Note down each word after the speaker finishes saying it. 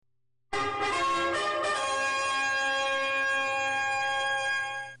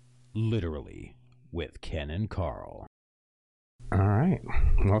Literally with Ken and Carl. All right.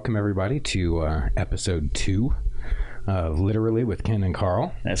 Welcome, everybody, to episode 2 of Literally with Ken and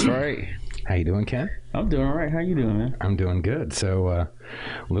Carl. That's right. How you doing, Ken? I'm doing all right. How you doing, man? I'm doing good. So a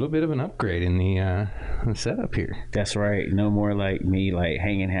little bit of an upgrade in the setup here. That's right. No more like me, like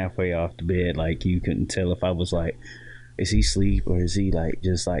hanging halfway off the bed. Like you couldn't tell if I was like, is he asleep or is he like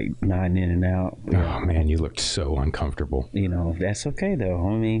just like nodding in and out? Oh, man, you looked so uncomfortable. You know, that's okay, though.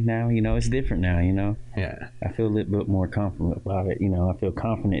 I mean, now, you know, it's different now, you know? Yeah. I feel a little bit more confident about it. You know, I feel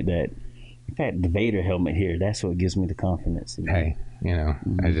confident that, in fact, the Vader helmet here, that's what gives me the confidence. You know? Hey, you know,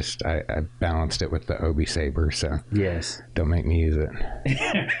 I balanced it with the Obi Saber, so yes, don't make me use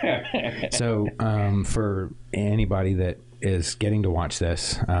it. So for anybody that is getting to watch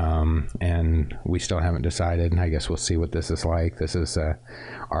this, and we still haven't decided, and I guess we'll see what this is like. This is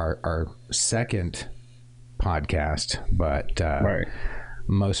our second podcast, but right.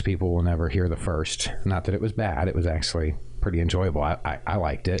 Most people will never hear the first. Not that it was bad. It was actually pretty enjoyable. I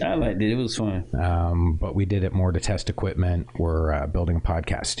liked it. I liked it. It was fun. But we did it more to test equipment. We're building a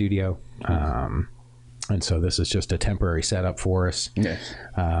podcast studio. And so this is just a temporary setup for us. Yes.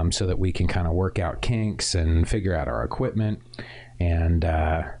 So that we can kind of work out kinks and figure out our equipment. And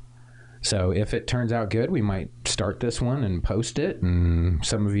so if it turns out good, we might start this one and post it. And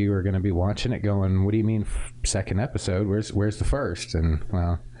some of you are going to be watching it going, what do you mean second episode? Where's the first? And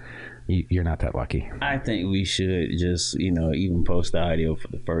well, you're not that lucky. I think we should just, you know, even post the audio for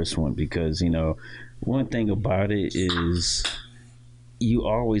the first one because, you know, one thing about it is you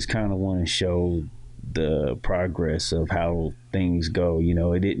always kind of want to show the progress of how things go. You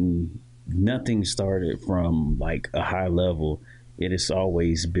know, nothing started from like a high level. It is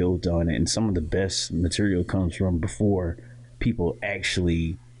always built on it. And some of the best material comes from before people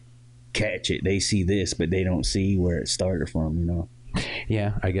actually catch it. They see this, but they don't see where it started from, you know?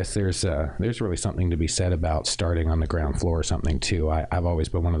 Yeah, I guess there's really something to be said about starting on the ground floor or something too. I've always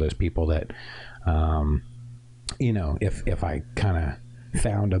been one of those people that, you know, if I kind of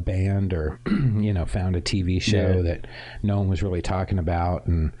found a band or, you know, found a TV show that no one was really talking about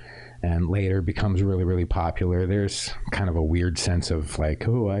and later becomes really, really popular, there's kind of a weird sense of like,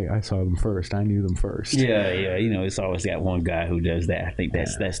 oh, I saw them first. I knew them first. Yeah. You know, it's always got one guy who does that. I think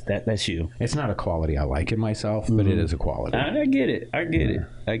that's you. It's not a quality I like in myself, but it is a quality. I get it. I get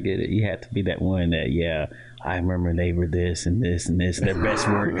it. You have to be that one that, I remember they were this and this and this. Their best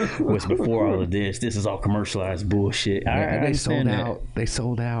work was before all of this. This is all commercialized bullshit. They sold out. They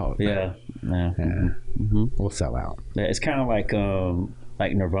sold out. Yeah. Mm-hmm. We'll sell out. Yeah, it's kind of like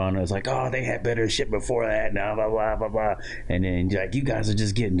Nirvana is like, oh, they had better shit before that, blah, blah, blah, blah, blah. And then like, you guys are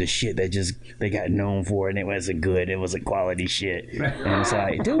just getting the shit that they got known for and it wasn't good. It wasn't quality shit. And it's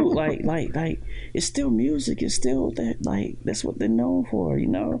like, dude, like, it's still music. It's still that, like, that's what they're known for, you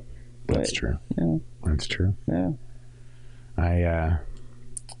know? But, that's true. You know, that's true. Yeah. I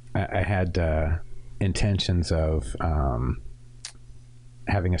had intentions of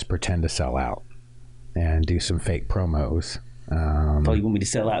having us pretend to sell out and do some fake promos. Oh, you want me to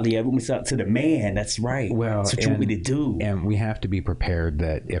sell out? Yeah, you want me to sell out to the man. That's right. Well, that's what you want me to do. And we have to be prepared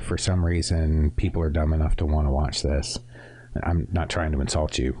that if for some reason people are dumb enough to want to watch this, I'm not trying to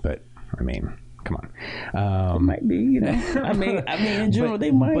insult you, but I mean, come on. It might be, you know. I mean, in general,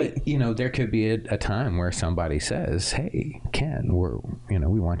 they might. But you know, there could be a time where somebody says, "Hey, Ken,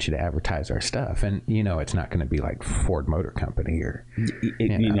 we want you to advertise our stuff," and you know, it's not going to be like Ford Motor Company or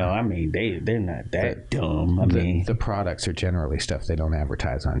you know. I mean, they're not that dumb. I mean, the products are generally stuff they don't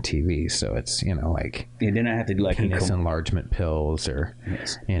advertise on TV, so it's like then I have to do like penis enlargement pills or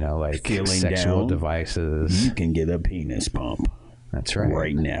like feeling sexual down, devices. You can get a penis pump. That's right.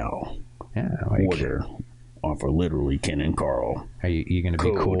 Right now. Yeah, order for literally Ken and Carl. Are you going to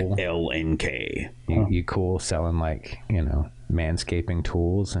be cool? LNK. You cool selling like manscaping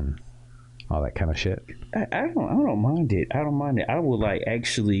tools and all that kind of shit? I don't mind it. I would like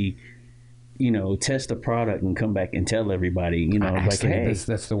actually, test the product and come back and tell everybody. Actually, like, hey,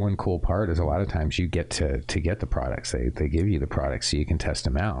 that's the one cool part is a lot of times you get to get the products. They give you the products so you can test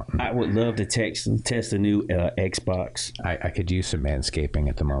them out. I would love to test a new Xbox. I could use some manscaping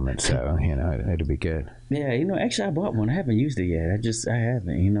at the moment, so it'd be good. Yeah, actually I bought one. I haven't used it yet. I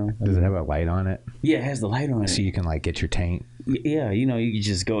haven't. Does it have a light on it? Yeah, it has the light on it. So you can like get your taint. Yeah, you can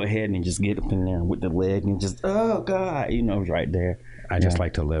just go ahead and just get up in there with the leg and just God, right there. I just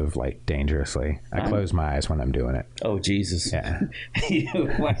like to live like dangerously. I close my eyes when I'm doing it. Oh Jesus! Yeah.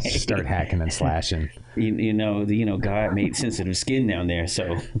 Start hacking and slashing. God made sensitive skin down there,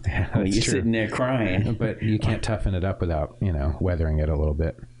 so you're sitting there crying. But you can't toughen it up without weathering it a little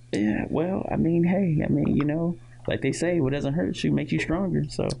bit. Yeah. Well, like they say, what doesn't hurt you makes you stronger.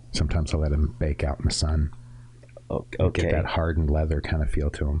 So Sometimes I let them bake out in the sun. okay, Get that hardened leather kind of feel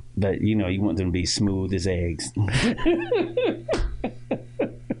to them. but you want them to be smooth as eggs.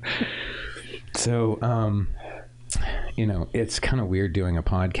 So, it's kind of weird doing a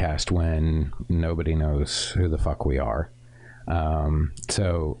podcast when nobody knows who the fuck we are.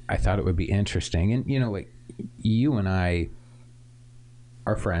 So I thought it would be interesting. And, like you and I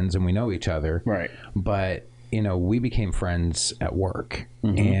are friends and we know each other. Right. But, we became friends at work.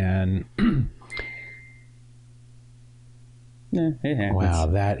 And Yeah, it happens. wow,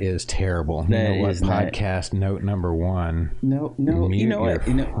 that is terrible. That you know what? is not- Podcast note number 1. No, Mute you know what?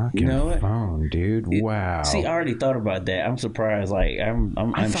 your fucking what? phone, dude. Wow. See, I already thought about that. I'm surprised. Like, I'm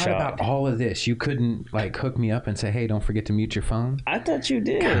I thought shocked. about all of this. You couldn't like hook me up and say, "Hey, don't forget to mute your phone." I thought you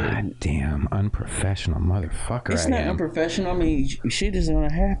did. God damn, unprofessional motherfucker! It's not unprofessional. I mean, shit is gonna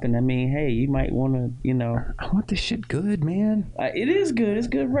happen. I mean, hey, you might want to, I want this shit good, man. it is good. It's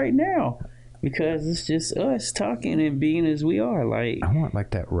good right now because it's just us talking and being as we are. Like, I want like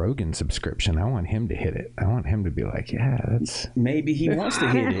that Rogan subscription. I want him to hit it. I want him to be like, "Yeah, that's maybe he wants to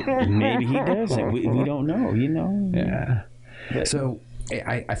hit it. Maybe he doesn't. We don't know. yeah." But- So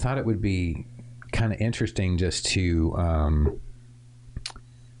I thought it would be kind of interesting just to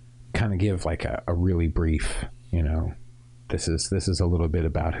kind of give like a really brief, this is a little bit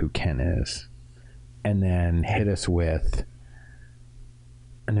about who Ken is, and then hit us with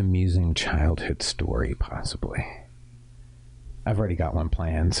an amusing childhood story, possibly. I've already got one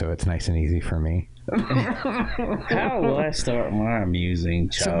planned, so it's nice and easy for me. How will I start my amusing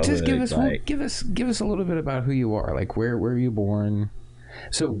childhood? So just like, give us a little bit about who you are. Like where were you born?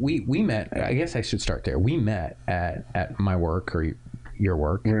 So we met. I guess I should start there. We met at my work or your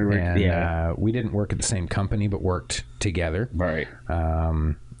work, and yeah. We didn't work at the same company, but worked together. right.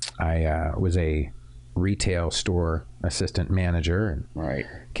 I was a retail store assistant manager, and Right.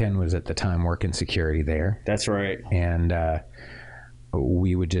 Ken was at the time working security there. That's right. And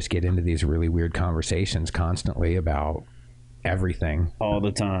we would just get into these really weird conversations constantly about everything. All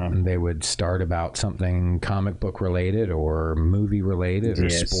the time. And they would start about something comic book related or movie related or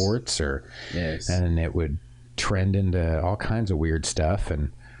Yes. sports, Yes. and it would trend into all kinds of weird stuff.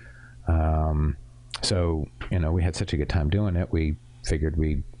 And so we had such a good time doing it, we figured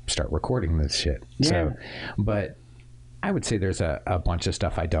we'd start recording this shit. Yeah. So, but I would say there's a bunch of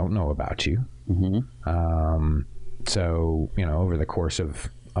stuff I don't know about you. So, over the course of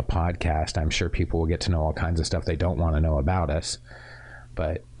a podcast, I'm sure people will get to know all kinds of stuff they don't want to know about us.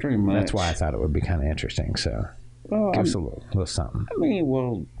 But Pretty much. that's why I thought it would be kind of interesting. So Well, give us a little something. I mean,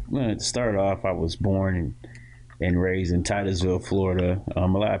 well, to start off, I was born and raised in Titusville, Florida. A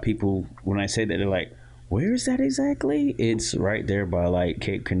lot of people, when I say that, they're like, where is that exactly? It's right there by like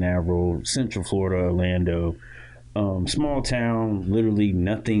Cape Canaveral, Central Florida, Orlando. Small town, literally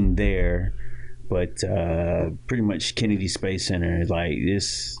nothing there, but pretty much Kennedy Space Center. Like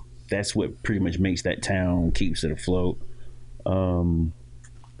this, that's what pretty much makes that town, keeps it afloat.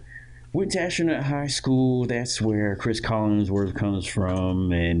 Went to Astronaut High School. That's where Chris Collinsworth comes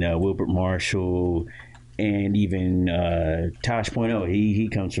from, and Wilbert Marshall, and even Tosh Point oh. He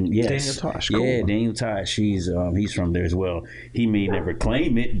comes from Daniel Tosh. Cool. Yeah, Daniel Tosh. He's from there as well. He may never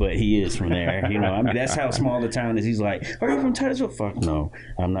claim it, but he is from there. I mean, that's how small the town is. He's like, "Are you from Titusville?" Fuck no,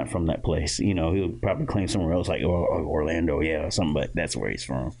 I'm not from that place. He'll probably claim somewhere else, like Orlando, yeah, or something. But that's where he's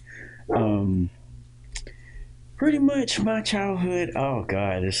from. Pretty much my childhood, oh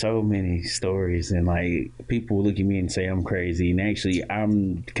God, there's so many stories, and like people look at me and say I'm crazy, and actually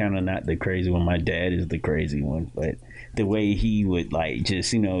I'm kind of not the crazy one. My dad is the crazy one, but the way he would like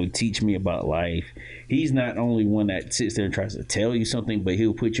just teach me about life, he's not only one that sits there and tries to tell you something, but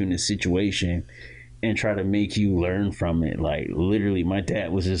he'll put you in a situation and try to make you learn from it. Like literally, my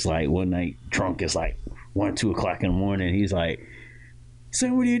dad was just like one night drunk. It's like 1-2 o'clock in the morning. He's like,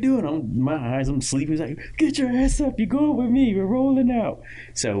 "Son, what are you doing?" I'm sleeping. He's like, "Get your ass up. You're going with me. We're rolling out."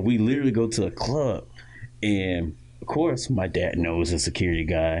 So we literally go to a club. And, of course, my dad knows a security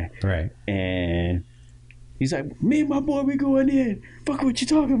guy. Right. And he's like, "Me and my boy, we going in. Fuck what you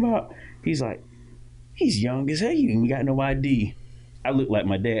talking about." He's like, "He's young as hell. You ain't got no ID." I look like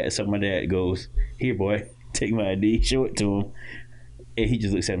my dad. So my dad goes, "Here, boy. Take my ID. Show it to him." And he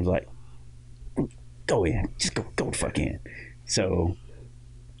just looks at him and is like, "Go in. Just go the fuck in." So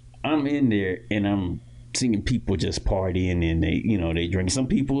I'm in there and I'm seeing people just partying and they drink. Some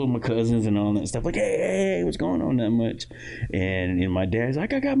people are my cousins and all that stuff. Like, hey, what's going on that much? And my dad's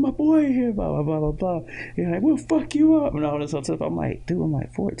like, "I got my boy here, blah, blah, blah, blah, blah." He's like, "We'll fuck you up," and all this other stuff. I'm like, dude, I'm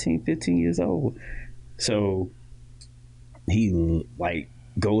like 14, 15 years old. So he like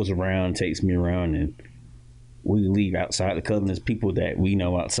goes around, takes me around, and we leave outside the club, and there's people that we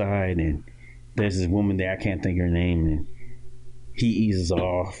know outside, and there's this woman there, I can't think of her name, and he eases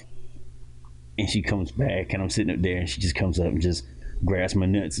off, and she comes back, and I'm sitting up there, and she just comes up and just grabs my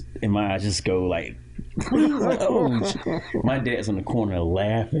nuts, and my eyes just go like, oh. My dad's on the corner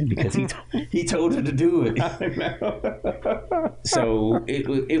laughing because he told her to do it. I know. So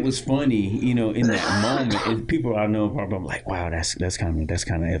it was funny, you know, in that moment. If people I know probably like, wow, that's kind of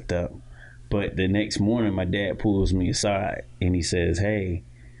effed up. But the next morning, my dad pulls me aside and he says, hey,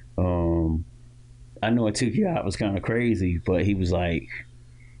 I know I took you out. It was kind of crazy, but he was like,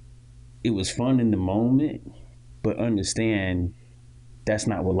 it was fun in the moment, but understand that's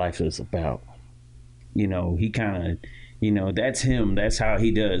not what life is about. You know, he kind of, you know, that's him. That's how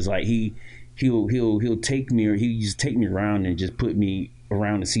he does. Like he'll take me, or he just take me around and just put me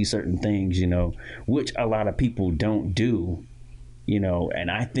around to see certain things, you know, which a lot of people don't do, you know. And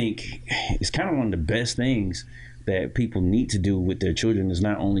I think it's kind of one of the best things that people need to do with their children is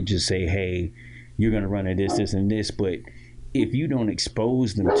not only just say, hey, you're going to run into this, and this, but if you don't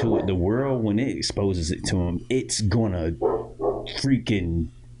expose them to it, the world, when it exposes it to them, it's going to freaking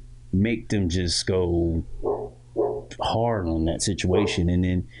make them just go hard on that situation and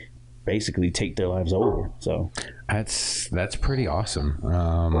then basically take their lives over. So that's pretty awesome.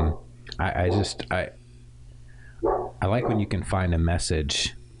 I like when you can find a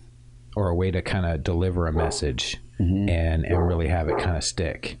message or a way to kind of deliver a message and really have it kind of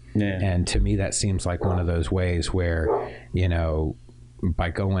stick. Yeah. And to me, that seems like one of those ways where, you know, by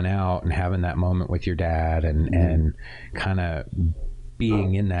going out and having that moment with your dad and kind of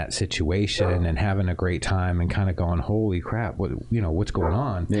being in that situation and having a great time and kind of going, holy crap, what, you know, what's going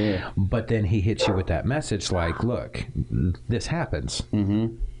on? Yeah. But then he hits you with that message like, look, this happens,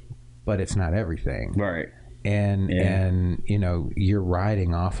 but it's not everything. Right. And you know, you're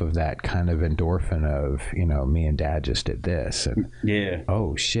riding off of that kind of endorphin of, you know, me and dad just did this, and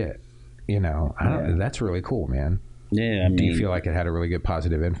oh shit, you know, I don't. That's really cool, man. Yeah, I mean, do you feel like it had a really good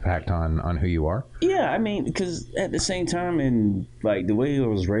positive impact on who you are? Yeah, I mean, because at the same time, and like the way I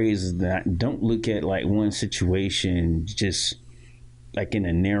was raised, is that don't look at like one situation just like in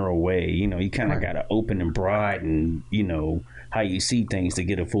a narrow way. You know, you kind of got to open and broad, and you know how you see things to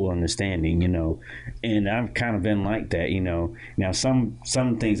get a full understanding. You know, and I've kind of been like that. You know, now some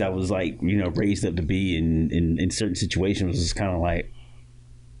things I was like, you know, raised up to be in certain situations was kind of like,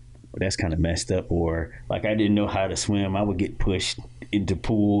 that's kind of messed up, or like I didn't know how to swim. I would get pushed into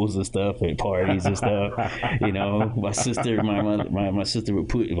pools and stuff at parties and stuff. You know, my sister, my sister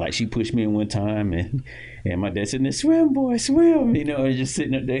would she pushed me in one time, and my dad said, "Swim, boy, swim." You know, and just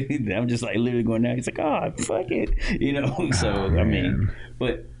sitting up there. I'm just like literally going down. He's like, "Oh, fuck it," you know. So I mean,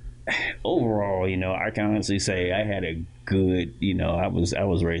 but overall, you know, I can honestly say I had a good, you know, I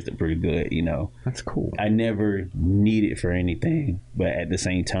was raised up pretty good, you know. That's cool. I never needed for anything, but at the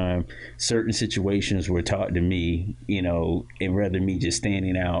same time, certain situations were taught to me, you know, and rather me just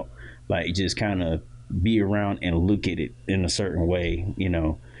standing out, like just kind of be around and look at it in a certain way, you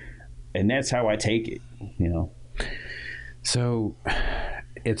know, and that's how I take it, you know. So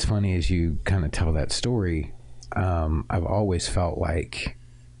it's funny as you kind of tell that story. I've always felt like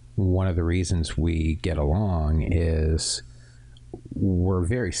one of the reasons we get along is we're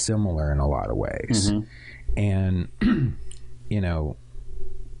very similar in a lot of ways. And you know,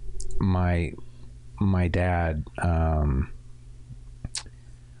 my dad,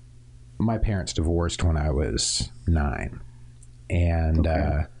 my parents divorced when I was 9, and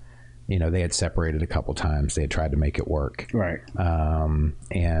you know, they had separated a couple times. They had tried to make it work, right?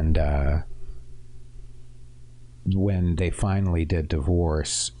 And when they finally did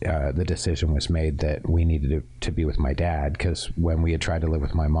divorce, the decision was made that we needed to be with my dad, because when we had tried to live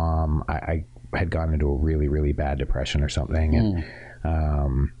with my mom, I had gone into a really, really bad depression or something.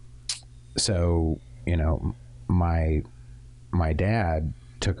 And so, you know, my dad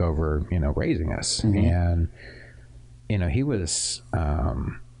took over, you know, raising us. And, you know, he was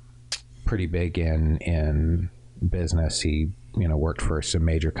pretty big in business. He, you know, worked for some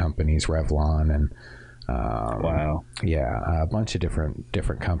major companies, Revlon, and wow. Yeah, a bunch of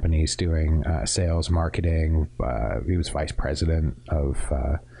different companies doing sales, marketing. He was vice president of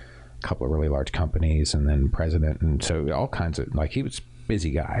a couple of really large companies, and then president, and so all kinds of, like, he was a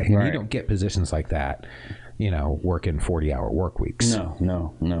busy guy. And you don't get positions like that, you know, working 40-hour work weeks.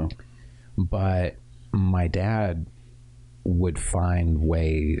 No. But my dad would find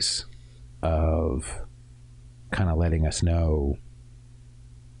ways of kind of letting us know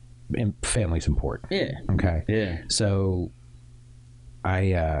family's important. Yeah. Okay. Yeah. So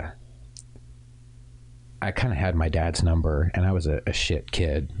I I kind of had my dad's number, and I was a shit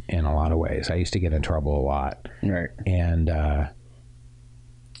kid in a lot of ways. I used to get in trouble a lot. Right. And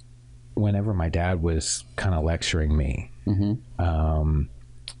whenever my dad was kind of lecturing me,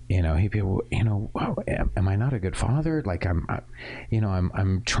 you know, he'd be, you know, oh, am I not a good father? Like I'm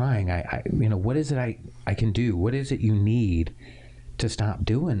trying. You know, what is it I can do? What is it you need to stop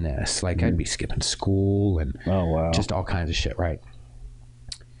doing this? Like I'd be skipping school and just all kinds of shit, right?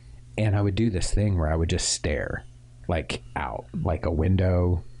 And I would do this thing where I would just stare, like out, like a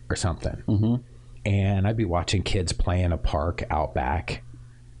window or something. And I'd be watching kids play in a park out back,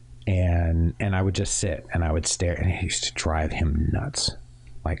 and I would just sit and I would stare, and it used to drive him nuts,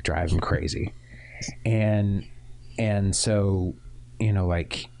 like drive him crazy. And so, you know,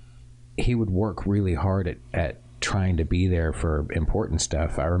 like he would work really hard at trying to be there for important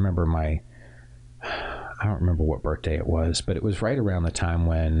stuff. I remember I don't remember what birthday it was, but it was right around the time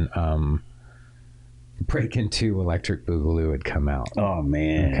when Breakin' 2 Electric Boogaloo had come out. Oh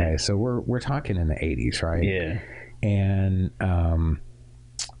man. Okay, so we're talking in the 80s, right? Yeah. And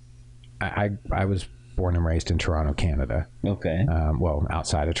I was born and raised in Toronto, Canada. Okay. Well,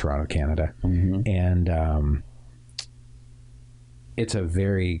 outside of Toronto, Canada. And it's a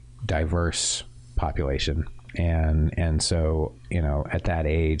very diverse population. And so, you know, at that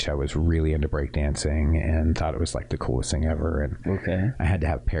age, I was really into breakdancing and thought it was like the coolest thing ever. And I had to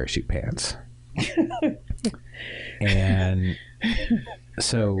have parachute pants. And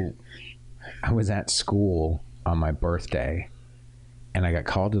so I was at school on my birthday, and I got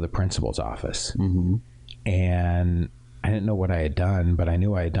called to the principal's office. And I didn't know what I had done, but I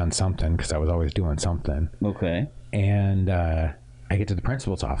knew I had done something because I was always doing something. Okay. And I get to the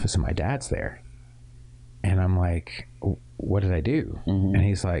principal's office, and my dad's there. And I'm like, what did I do? And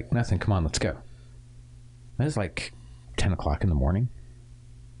he's like, nothing. Come on, let's go. And it's like 10 o'clock in the morning.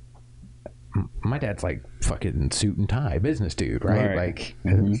 My dad's like fucking suit and tie business dude, right? Like,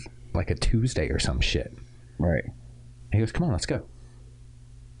 it's like a Tuesday or some shit. Right. And he goes, come on, let's go.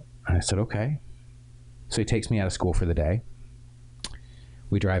 And I said, okay. So he takes me out of school for the day.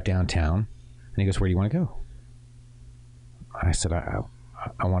 We drive downtown, and he goes, where do you want to go? I said,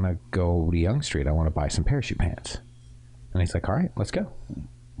 I want to go to Yonge Street. I want to buy some parachute pants. And he's like, all right, let's go.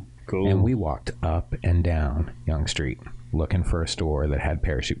 Cool. And we walked up and down Yonge Street looking for a store that had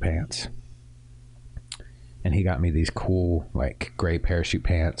parachute pants. And he got me these cool, like, gray parachute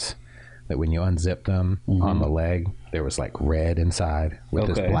pants that when you unzip them on the leg, there was, like, red inside with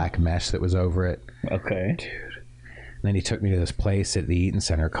this black mesh that was over it. Okay. Dude. And then he took me to this place at the Eaton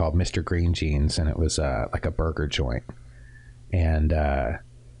Center called Mr. Green Jeans, and it was like a burger joint. And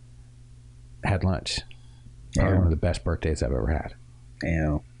had lunch. Probably one of the best birthdays I've ever had.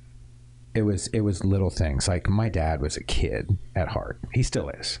 Damn. It was little things. Like, my dad was a kid at heart. He still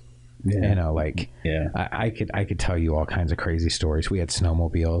is. Yeah. You know, like, I could tell you all kinds of crazy stories. We had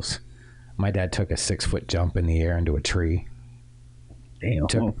snowmobiles. My dad took a 6-foot jump in the air into a tree. Damn.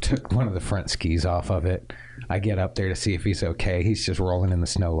 Took one of the front skis off of it. I get up there to see if he's okay. He's just rolling in the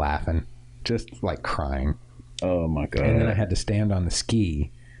snow laughing, just like crying. Oh my God. And then I had to stand on the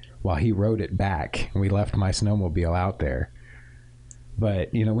ski while he rode it back. We left my snowmobile out there.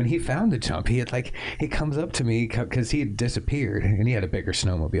 But, you know, when he found the jump, he comes up to me because he had disappeared, and he had a bigger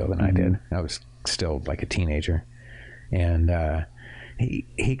snowmobile than I did. I was still like a teenager. And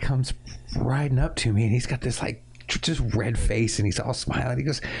he comes riding up to me, and he's got this like just red face, and he's all smiling. He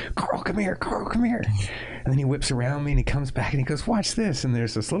goes, Carl, come here, Carl, come here. And then he whips around me, and he comes back, and he goes, watch this. And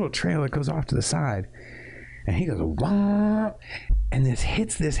there's this little trail that goes off to the side. And he goes, wah, and this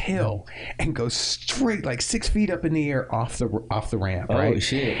hits this hill and goes straight like 6 feet up in the air off the ramp, right? Oh,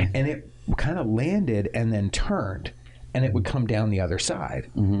 shit. And it kind of landed and then turned, and it would come down the other side.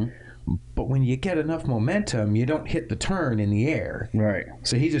 But when you get enough momentum, you don't hit the turn in the air. Right.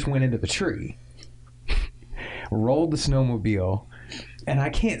 So he just went into the tree, rolled the snowmobile, and I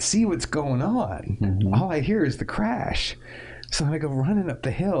can't see what's going on. All I hear is the crash. So I go running up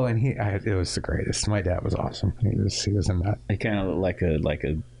the hill, and it was the greatest. My dad was awesome. He was a nut. It kind of looked like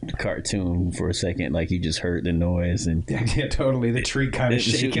a cartoon for a second, like you just heard the noise and yeah, totally. The tree kind of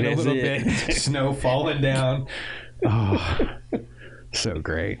shaking a little bit, snow falling down. Oh, so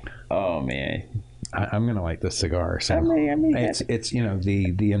great. Oh man, I'm gonna like this cigar. So I mean, it's you know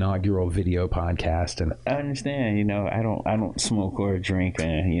the inaugural video podcast, and I understand. You know, I don't smoke or drink,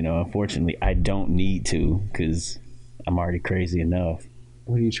 and you know, unfortunately, I don't need to because I'm already crazy enough.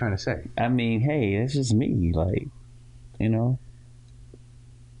 What are you trying to say? I mean, hey, it's just me. Like, you know,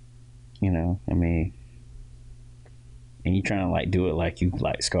 I mean, and you trying to like do it like you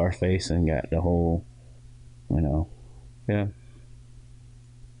like Scarface and got the whole, you know, yeah.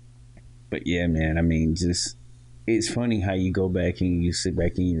 But yeah, man, I mean, just it's funny how you go back and you sit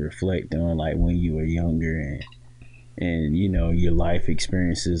back and you reflect on like when you were younger and you know your life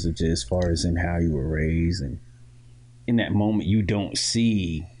experiences of just as far as in how you were raised, and in that moment you don't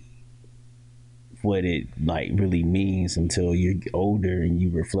see what it like really means until you're older and you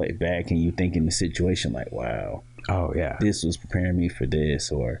reflect back and you think in the situation like, wow, Oh yeah. this was preparing me for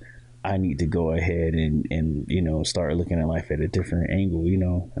this, or I need to go ahead and you know start looking at life at a different angle. You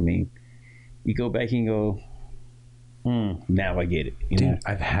know, I mean, you go back and go, now I get it. You know? Dude,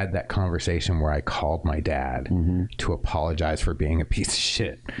 I've had that conversation where I called my dad to apologize for being a piece of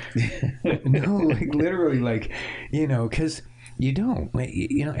shit. No, like literally, like, you know, because you don't, like,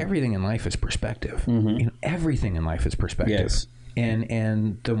 you know, everything in life is perspective. You know, everything in life is perspective. Yes.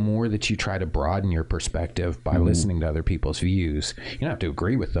 And the more that you try to broaden your perspective by listening to other people's views, you don't have to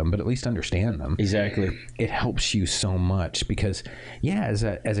agree with them, but at least understand them. Exactly. It helps you so much because, yeah, as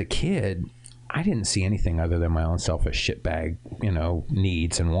a kid, I didn't see anything other than my own selfish shitbag, you know,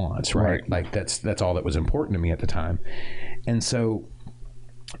 needs and wants, right? Like that's all that was important to me at the time. And so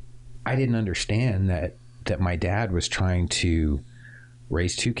I didn't understand that my dad was trying to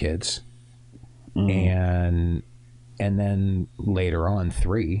raise 2 kids and then later on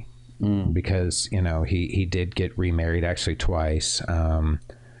 3 because, you know, he did get remarried actually twice.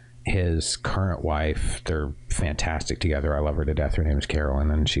 His current wife, they're fantastic together. I love her to death. Her name is Carolyn,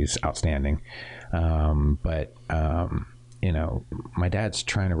 and she's outstanding. But you know, my dad's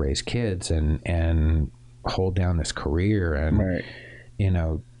trying to raise kids and hold down this career and, you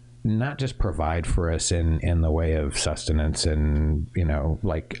know, not just provide for us in the way of sustenance and, you know,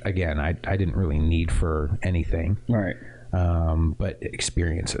 like, again, I didn't really need for anything. Right. But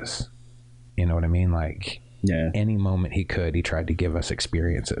experiences. You know what I mean? Like, yeah, any moment he could, he tried to give us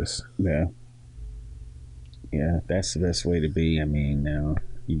experiences. Yeah. Yeah, that's the best way to be. I mean, now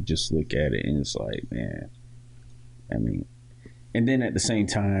you just look at it and it's like, man, I mean, and then at the same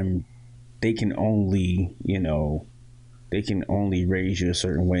time, they can only, you know, they can only raise you a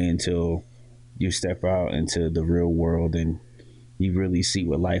certain way until you step out into the real world and you really see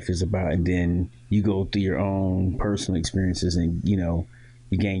what life is about. And then you go through your own personal experiences and, you know,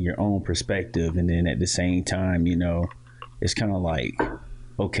 you gain your own perspective. And then at the same time, you know, it's kind of like,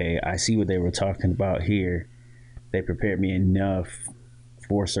 okay, I see what they were talking about here. They prepared me enough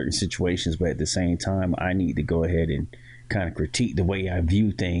for certain situations, but at the same time, I need to go ahead and kind of critique the way I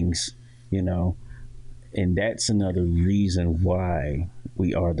view things, you know. And that's another reason why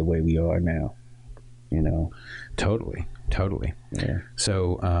we are the way we are now, you know. Totally. Yeah.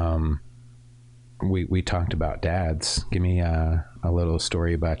 So we talked about dads. Give me a little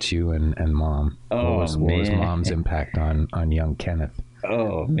story about you and mom. Oh, what was mom's impact on young Kenneth?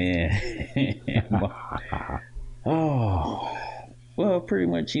 Oh, man. Oh, well, pretty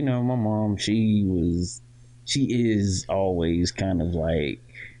much, you know, my mom, she is always kind of like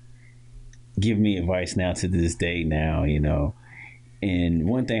give me advice now to this day now, you know. And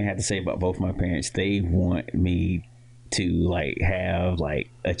one thing I have to say about both my parents, they want me to like have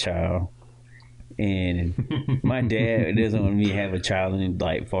like a child. And my dad doesn't want me to have a child in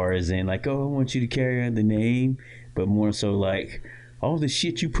like far as in like, oh, I want you to carry on the name, but more so like all the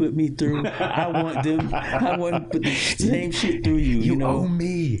shit you put me through, I want to put the same shit through you. You know? Owe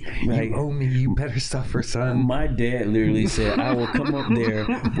me. Like, you owe me. You better suffer, son. My dad literally said, I will come up there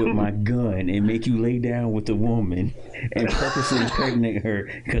with my gun and make you lay down with a woman and purposely impregnate her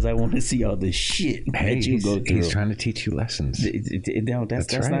because I want to see all the shit that you go through. He's trying to teach you lessons.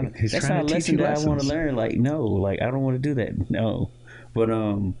 That's right. not a lesson that I want to learn. Like, no, like I don't want to do that. No. But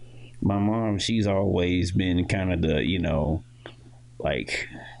my mom, she's always been kind of the, you know, like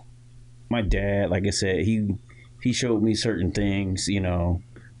my dad, like I said, he showed me certain things, you know,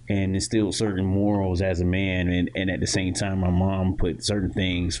 and instilled certain morals as a man, and at the same time my mom put certain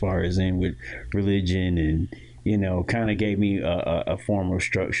things as far as in with religion and, you know, kind of gave me a formal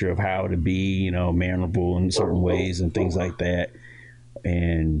structure of how to be, you know, mannerable in certain ways and things like that.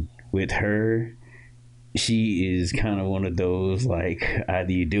 And with her, she is kind of one of those like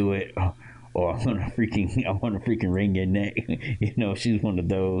either you do it or I want to freaking wring your neck. You know, she's one of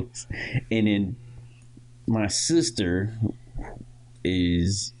those. And then my sister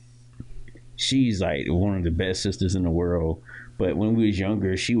she's like one of the best sisters in the world. But when we was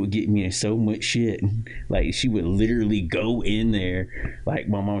younger, she would get me in so much shit. Like she would literally go in there. Like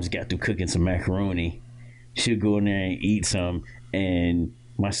my mom just got through cooking some macaroni. She'd go in there and eat some. And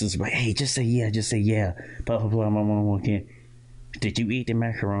my sister's like, hey, just say yeah. Blah, blah, blah. My mom walked in. Did you eat the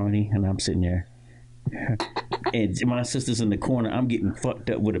macaroni? And I'm sitting there. and my sister's in the corner. I'm getting fucked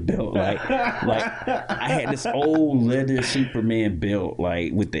up with a belt. Like I had this old leather Superman belt,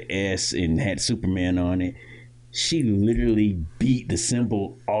 like with the S and had Superman on it. She literally beat the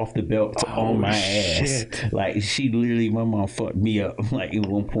symbol off the belt on my ass. Like she literally, my mom fucked me up like at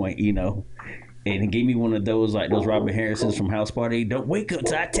one point, you know. And it gave me one of those, like those Robin Harrisons from House Party. Don't wake up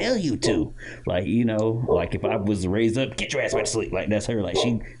till I tell you to. Like, you know, like if I was raised up, get your ass back to sleep. Like that's her. Like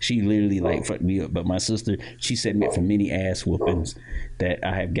she literally like fucked me up. But my sister, she set me up for many ass whoopings that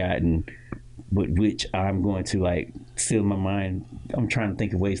I have gotten, with which I'm going to like still in my mind. I'm trying to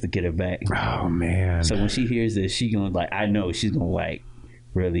think of ways to get her back. Oh man. So when she hears this, she gonna like, I know she's gonna like,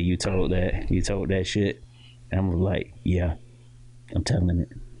 really, you told that shit. And I'm like, yeah, I'm telling it.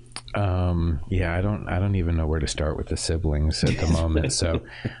 Yeah, I don't even know where to start with the siblings at the moment. So,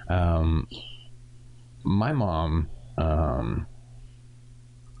 my mom,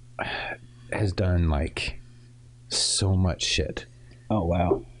 has done like so much shit. Oh,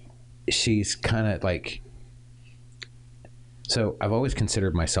 wow. She's kind of like, so I've always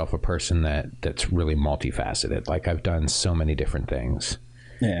considered myself a person that's really multifaceted. Like I've done so many different things.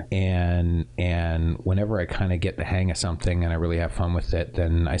 Yeah. And whenever I kind of get the hang of something and I really have fun with it,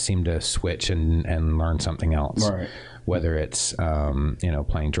 then I seem to switch and learn something else. Right. Whether it's,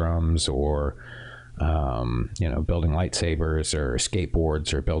 playing drums or, building lightsabers or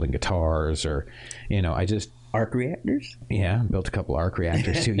skateboards or building guitars or, I just... Arc reactors? Yeah, built a couple arc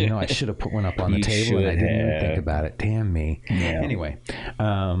reactors too. I should have put one up on the table and I didn't even think about it. Damn me. Yeah. Anyway,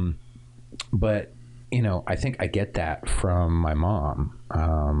 but... I think I get that from my mom.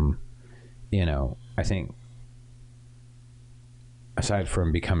 I think aside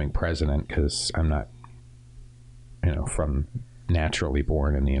from becoming president, because I'm not, from naturally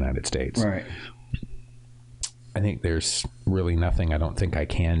born in the United States. Right. I think there's really nothing I don't think I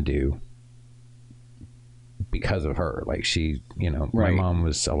can do because of her. Like she, Right. My mom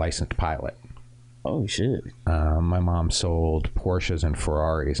was a licensed pilot. Oh, shit. My mom sold Porsches and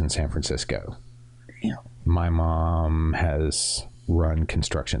Ferraris in San Francisco. Damn. My mom has run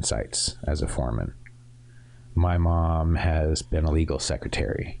construction sites as a foreman. My mom has been a legal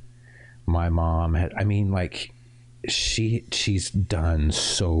secretary. My mom had, she's done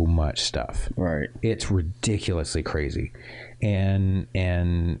so much stuff. Right. It's ridiculously crazy. And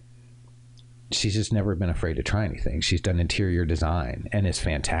she's just never been afraid to try anything. She's done interior design and is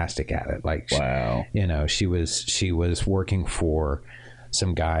fantastic at it. Like, wow. She was working for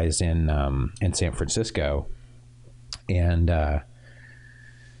some guys in San Francisco, and I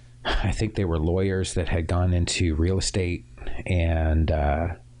think they were lawyers that had gone into real estate, and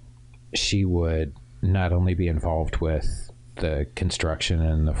she would not only be involved with the construction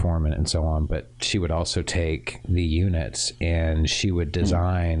and the foreman and so on, but she would also take the units and she would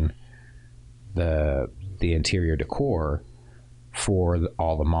design the interior decor for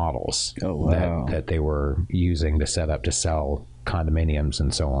all the models. Oh, wow. that they were using to set up to sell condominiums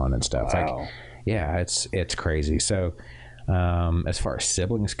and so on and stuff. Wow. Like, yeah, it's crazy. So as far as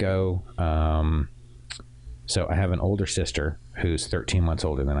siblings go, so I have an older sister who's 13 months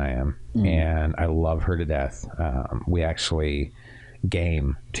older than I am, and I love her to death. We actually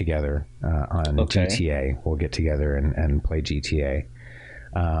game together on GTA. We'll get together and play GTA.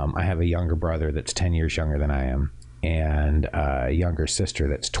 I have a younger brother that's 10 years younger than I am, and a younger sister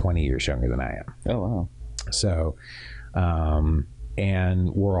that's 20 years younger than I am. Oh, wow. So,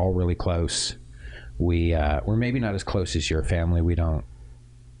 and we're all really close. We're maybe not as close as your family. We don't.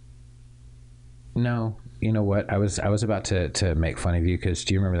 No, you know what? I was about to make fun of you because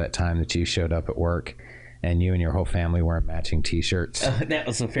do you remember that time that you showed up at work and you and your whole family weren't matching T-shirts? That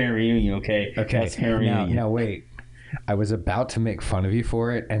was a family reunion, okay? Okay. That's family reunion. Now wait. I was about to make fun of you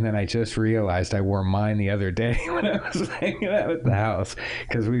for it, and then I just realized I wore mine the other day when I was hanging out at the house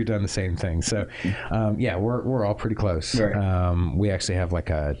because we've done the same thing. So, yeah, we're all pretty close. Right. We actually have like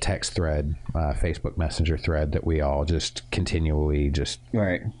a text thread, Facebook Messenger thread that we all just continually just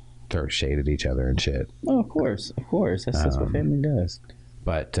right. throw shade at each other and shit. Oh, of course. That's what family does.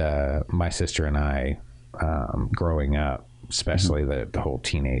 But my sister and I, growing up, especially the whole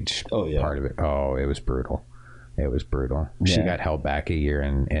teenage part of it, it was brutal. It was brutal. Yeah. She got held back a year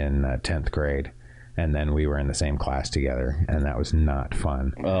in 10th grade, and then we were in the same class together, and that was not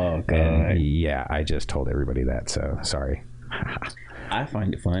fun. Oh, God. And yeah, I just told everybody that, so sorry. I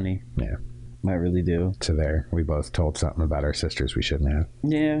find it funny. Yeah. I really do. So there, we both told something about our sisters we shouldn't have.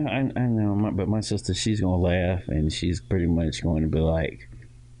 Yeah, I know, but my sister, she's going to laugh, and she's pretty much going to be like,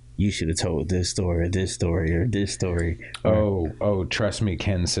 you should have told this story, or this story, or this story. Oh, trust me,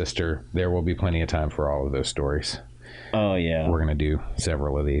 Ken's sister, there will be plenty of time for all of those stories. Oh, yeah. We're going to do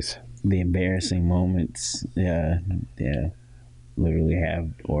several of these. The embarrassing moments, yeah, literally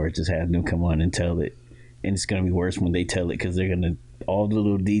have, or just have them come on and tell it, and it's gonna be worse when they tell it because they're gonna all the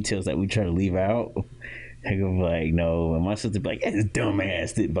little details that we try to leave out. They're gonna be like, no, and my sister be like, "It's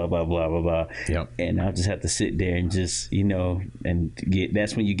dumbass," did blah blah blah blah blah. Yep. And I'll just have to sit there and just and get.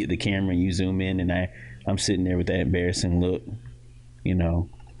 That's when you get the camera and you zoom in, and I'm sitting there with that embarrassing look.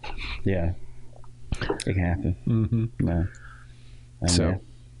 Yeah, it can happen. Mm-hmm. Man. So,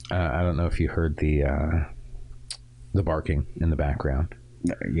 I don't know if you heard the barking in the background.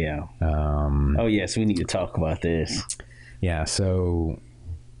 Yeah. Oh yes, we need to talk about this. Yeah. So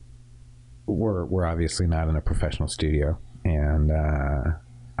we're obviously not in a professional studio, and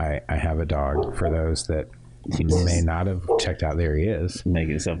I have a dog. For those that may not have checked out, there he is, making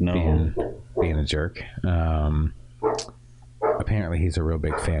himself known, being a jerk. Apparently, he's a real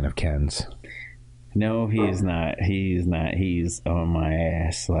big fan of Ken's. No, he is not. He's not. He's on my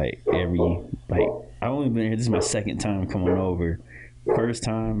ass I've only been here. This is my second time coming over. First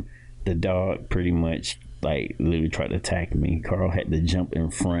time, the dog pretty much literally tried to attack me. Carl had to jump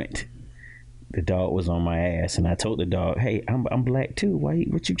in front. The dog was on my ass, and I told the dog, "Hey, I'm black too.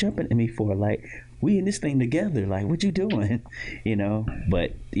 What you jumping at me for? We in this thing together. What you doing?"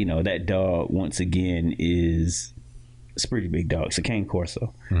 But that dog once again it's a pretty big dog. It's a Cane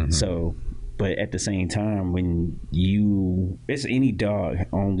Corso. Mm-hmm. So. But at the same time, when it's any dog,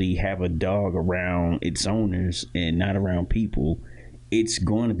 only have a dog around its owners and not around people, it's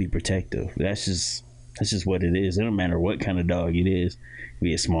going to be protective. That's just what it is. It don't matter what kind of dog it is.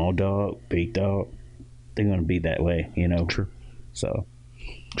 Be a small dog, big dog, they're going to be that way, True. So.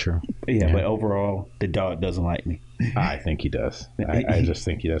 True. Yeah, but overall, the dog doesn't like me. I think he does. I just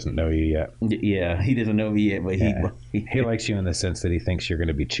think he doesn't know you yet. Yeah, he doesn't know me yet, but he likes you in the sense that he thinks you're going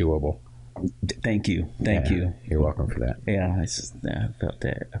to be chewable. Thank you. You're welcome for that. Yeah, I felt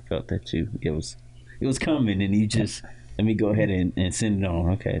that. I felt that too. It was coming, and you just let me go ahead and send it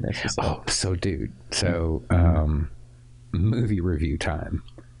on. Okay, that's what's up. So dude, movie review time.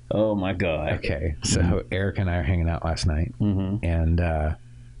 Oh my god. Okay, so Eric and I are hanging out last night, and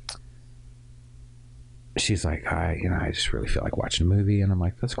she's like, I just really feel like watching a movie, and I'm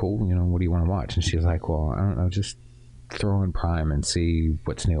like, that's cool. What do you want to watch? And she's like, well, I don't know, just throw in Prime and see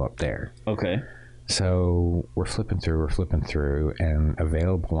what's new up there. Okay. So we're flipping through, and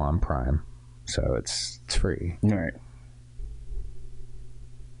available on Prime, so it's free. All right.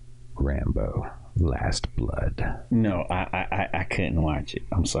 Rambo: Last Blood. No, I couldn't watch it.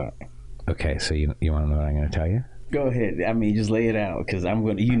 I'm sorry. Okay, so you want to know what I'm going to tell you? Go ahead. I mean, just lay it out because I'm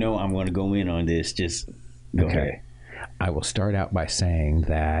going to go in on this. Just go ahead. I will start out by saying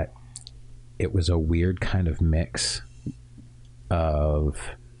that it was a weird kind of mix of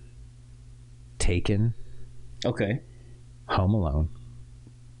Taken, okay, Home Alone,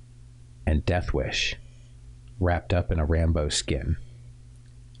 and Death Wish wrapped up in a Rambo skin.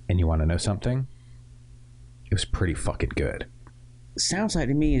 And you want to know something? It was pretty fucking good. Sounds like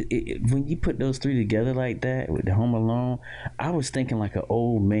to me, when you put those three together like that with the Home Alone, I was thinking like an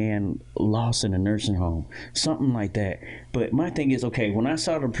old man lost in a nursing home, something like that. But my thing is, okay, when I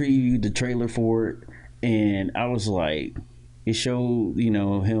saw the preview, the trailer for it, and I was like, it showed,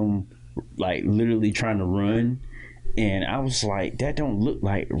 him literally trying to run, and I was like, that don't look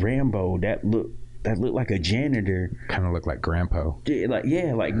like Rambo. That looked like a janitor. Kind of looked like Grandpa. It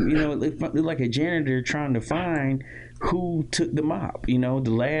looked like a janitor trying to find who took the mop. The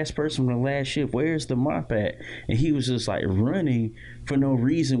last person from the last shift. Where's the mop at? And he was just running for no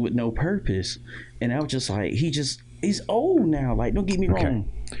reason with no purpose. And I was just like, he's old now. Don't get me wrong.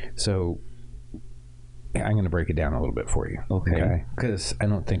 So I'm going to break it down a little bit for you. Okay. Because I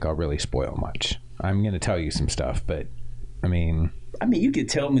don't think I'll really spoil much. I'm going to tell you some stuff, but I mean, you could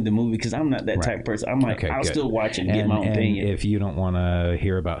tell me the movie because I'm not that type of person. I'm like, I'll still watch it and get my own opinion. If you don't want to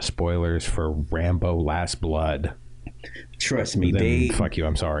hear about spoilers for Rambo: Last Blood, trust me, fuck you.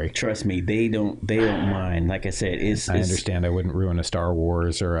 I'm sorry. Trust me, they don't mind. Like I said, I understand. I wouldn't ruin a Star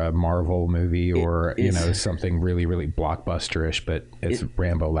Wars or a Marvel movie or something really, really blockbusterish, but it's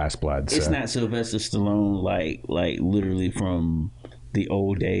Rambo: Last Blood. So. It's not Sylvester Stallone like literally from the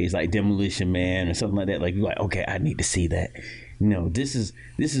old days, like Demolition Man or something like that. You're like, okay, I need to see that. No, this is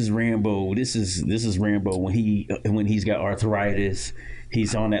Rambo. This is Rambo when he's got arthritis.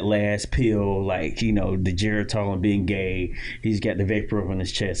 He's on that last pill, the Geritol and being gay. He's got the vapor on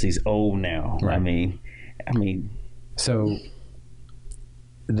his chest. He's old now. Right. I mean. So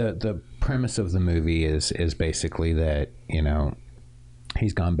the premise of the movie is basically that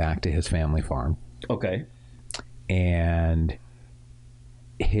he's gone back to his family farm. Okay. And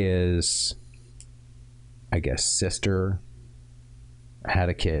his, I guess, sister had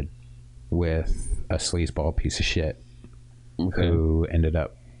a kid, with a sleazeball piece of shit Okay. who ended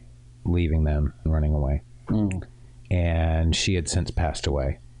up leaving them and running away. And she had since passed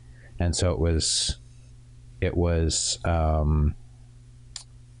away. And so it was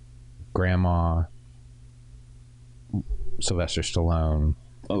Grandma, Sylvester Stallone,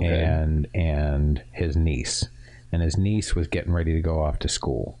 Okay. and his niece. And his niece was getting ready to go off to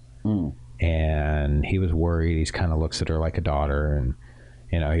school. And he was worried. He's kind of looks at her like a daughter, and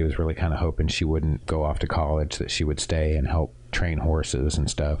he was really kind of hoping she wouldn't go off to college, that she would stay and help train horses and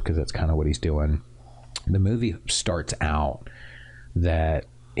stuff, because that's kind of what he's doing. The movie starts out that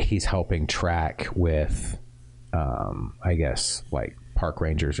he's helping track with I guess like park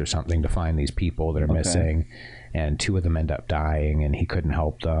rangers or something to find these people that are missing, and 2 of them end up dying, and he couldn't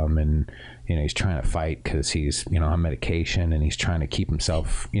help them, and he's trying to fight because he's on medication, and he's trying to keep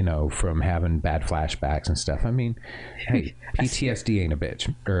himself from having bad flashbacks and stuff. I mean, hey, PTSD ain't a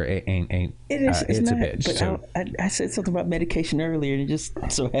bitch, or ain't It is. It's a not, bitch. But So I said something about medication earlier, and it just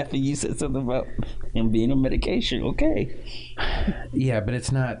so happened you said something about him being on medication. Okay. yeah, but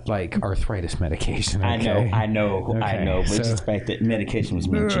it's not like arthritis medication. I Okay? know. But it's just the fact that medication was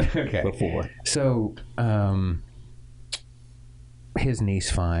mentioned before. So, his niece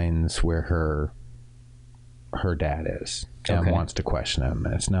finds where her dad is and wants to question him.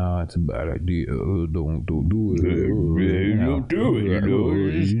 And it's a bad idea. Don't do it. Don't do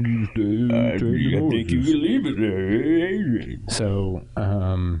it. I think you can leave it there. So,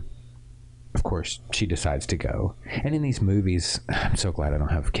 of course, she decides to go. And in these movies, I'm so glad I don't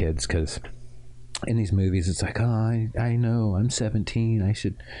have kids, because in these movies it's like, oh, I know, I'm 17, I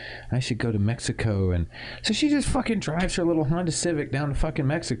should go to Mexico. And so she just fucking drives her little Honda Civic down to fucking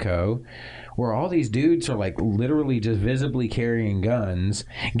Mexico, where all these dudes are like literally just visibly carrying guns,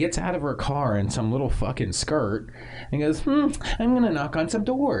 gets out of her car in some little fucking skirt and goes, I'm gonna knock on some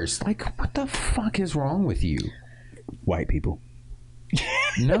doors. Like, what the fuck is wrong with you? White people.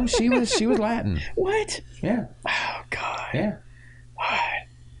 No, she was Latin. What? Yeah. Oh God. Yeah. What?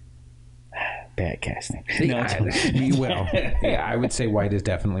 Bad casting. Well, yeah, I would say white is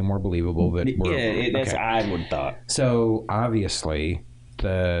definitely more believable, but that's I would have thought. So obviously,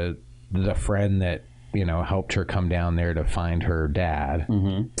 the friend that helped her come down there to find her dad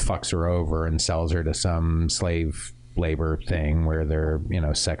fucks her over and sells her to some slave labor thing where they're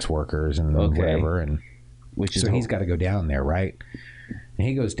sex workers and whatever, and so he's got to go down there, right? And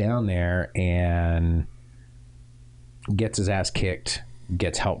he goes down there and gets his ass kicked,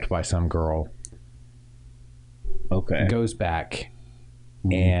 gets helped by some girl. Okay. Goes back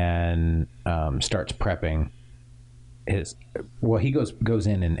and starts prepping his. Well, he goes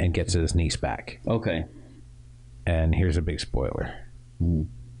in and gets his niece back. Okay. And here's a big spoiler. I'm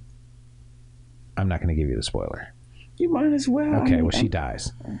not going to give you the spoiler. You might as well. Okay. Well, she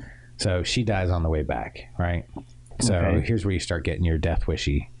dies. So she dies on the way back, right? So here's where you start getting your death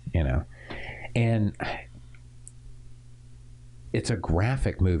wishy, and it's a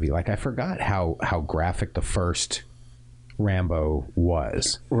graphic movie. Like, I forgot how graphic the first Rambo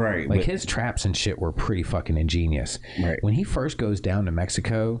was. Right. Like, his traps and shit were pretty fucking ingenious. Right. When he first goes down to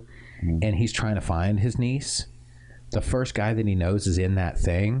Mexico and he's trying to find his niece, the first guy that he knows is in that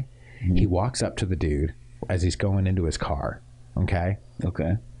thing. He walks up to the dude as he's going into his car. Okay.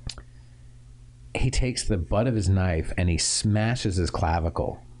 He takes the butt of his knife and he smashes his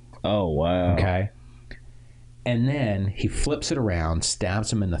clavicle. Oh, wow. Okay. And then he flips it around,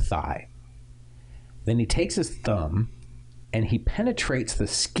 stabs him in the thigh. Then he takes his thumb and he penetrates the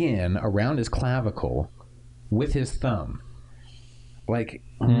skin around his clavicle with his thumb. Like,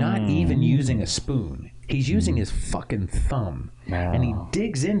 not even using a spoon. He's using his fucking thumb. Wow. And he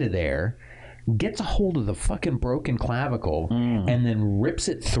digs into there, gets a hold of the fucking broken clavicle, and then rips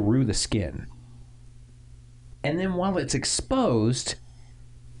it through the skin. And then while it's exposed,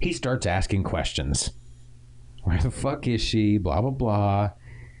 he starts asking questions. Where the fuck is she? Blah, blah, blah.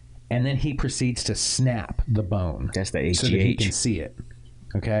 And then he proceeds to snap the bone. That's the HGH. So that he can see it.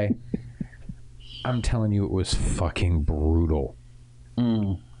 Okay? I'm telling you, it was fucking brutal.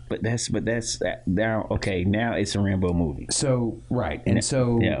 But that's now, okay, now it's a Rambo movie. So, right. And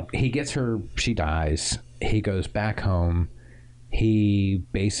so he gets her, she dies. He goes back home. He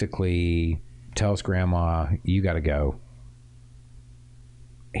basically tells Grandma, you got to go.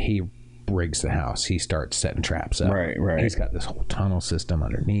 He rigs the house. He starts setting traps up. Right. He's got this whole tunnel system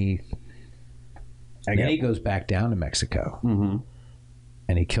underneath. Then he goes back down to Mexico.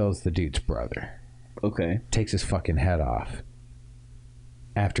 And he kills the dude's brother. Okay. Takes his fucking head off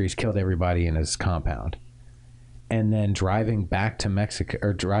after he's killed everybody in his compound. And then driving back to Mexico,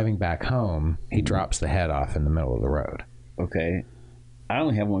 or driving back home, he drops the head off in the middle of the road. Okay. I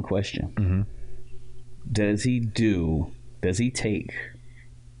only have one question. Mm-hmm. Does he take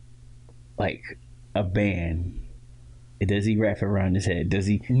like a band? Does he wrap it around his head? Does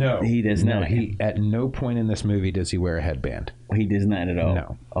he? No, he does no, not. He at no point in this movie does he wear a headband. He does not at all.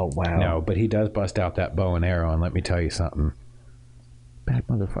 No. Oh wow. No, but he does bust out that bow and arrow, and let me tell you something. Bad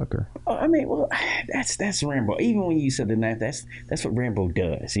motherfucker. Oh, I mean, well, that's Rambo. Even when you said the knife, that's what Rambo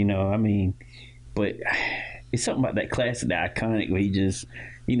does. You know, I mean, but it's something about that classic, the iconic, where he just,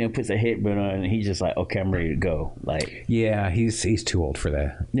 you know, puts a headband on and he's just like, okay, I'm ready to go. Like, yeah, he's too old for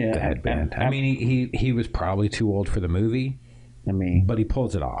the headband. I mean, he was probably too old for the movie. I mean, but he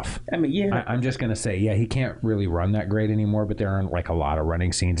pulls it off. I mean, yeah. I'm just gonna say, yeah, he can't really run that great anymore. But there aren't like a lot of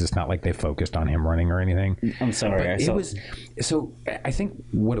running scenes. It's not like they focused on him running or anything. I'm sorry. So I think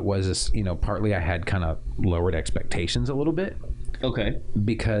what it was is, you know, partly I had kind of lowered expectations a little bit. Okay.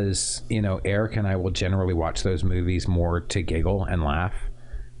 Because, you know, Eric and I will generally watch those movies more to giggle and laugh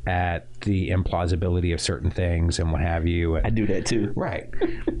at the implausibility of certain things and what have you. I do that too. Right.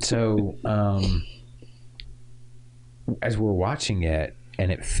 So, as we're watching it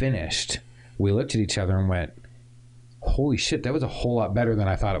and it finished, we looked at each other and went, holy shit, that was a whole lot better than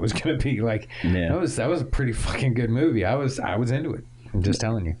I thought it was going to be. Like, that was a pretty fucking good movie. I was into it. I'm just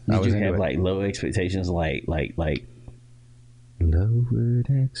telling you. Did you have like low expectations, like lowered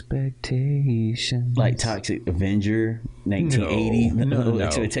expectations, like Toxic Avenger 1980? No.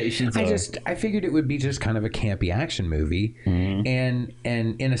 Expectations. I figured it would be just kind of a campy action movie, and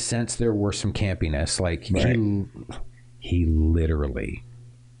in a sense there were some campiness. Like he literally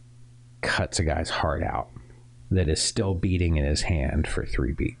cuts a guy's heart out that is still beating in his hand for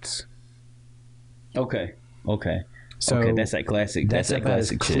 3 beats. Okay. So that's that classic. That's that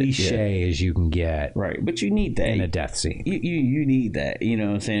classic cliche as you can get. Right, but you need that in a death scene. You need that. You know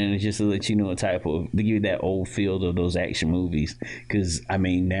what I'm saying? It's just to let you know a type of, to give you that old feel of those action movies. Because I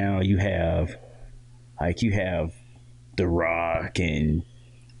mean, now you have The Rock and,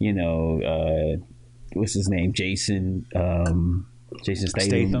 you know, what's his name, Jason Statham.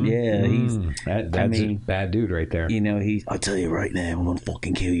 Yeah, that's a bad dude right there. You know, I'll tell you right now, I'm gonna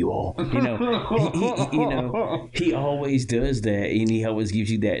fucking kill you all. You know, he always does that, and he always gives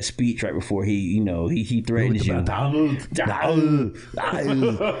you that speech right before he threatens you. I'm the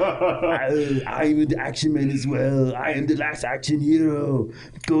action man as well. I am the last action hero.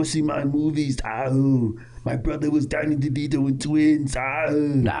 Go see my movies. My brother was Danny DeVito in Twins.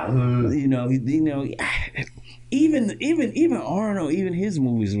 Even Arnold, even his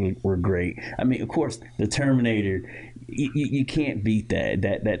movies were great. I mean, of course, The Terminator, you can't beat that.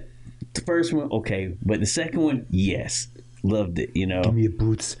 That the first one, okay, but the second one, yes, loved it. You know, give me your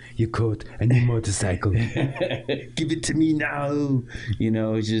boots, your coat, and your motorcycle. Give it to me now. You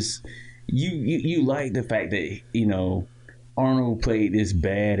know, it's just you like the fact that, you know, Arnold played this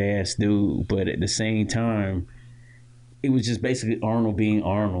badass dude, but at the same time, it was just basically Arnold being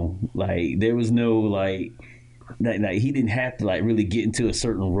Arnold. Like, there was no like he didn't have to like really get into a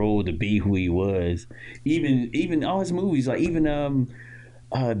certain role to be who he was. Even all his movies, like even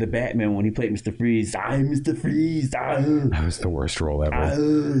the Batman, when he played Mr. Freeze, I'm Mr. Freeze. That was the worst role ever.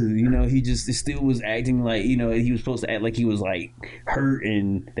 You know, he just still was acting like, you know, he was supposed to act like he was like hurt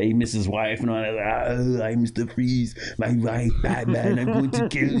and that he missed his wife and all that. I'm Mr. Freeze, my wife, Batman. I'm going to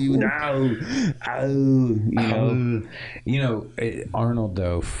kill you now. Arnold,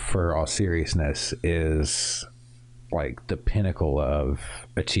 though, for all seriousness, is like the pinnacle of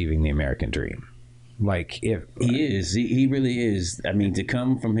achieving the American dream. Like, if he really is. I mean, to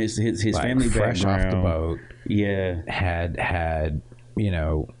come from his like family fresh background, off the boat, had you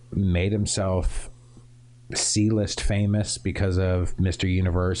know, made himself C-list famous because of Mr.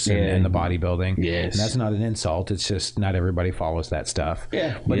 Universe and the bodybuilding. Yes, and that's not an insult. It's just not everybody follows that stuff.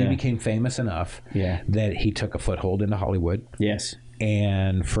 But he became famous enough that he took a foothold into Hollywood. Yes,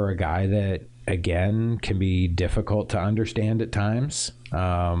 and for a guy that, again, can be difficult to understand at times.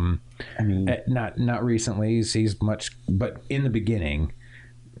 I mean, not recently. He's much, but in the beginning,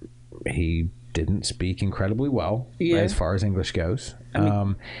 he didn't speak incredibly well as far as English goes.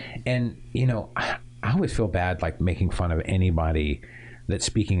 And you know, I always feel bad like making fun of anybody that's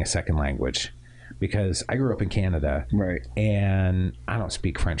speaking a second language, because I grew up in Canada, right? And I don't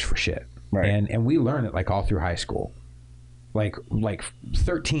speak French for shit, right? And we learn it like all through high school. Like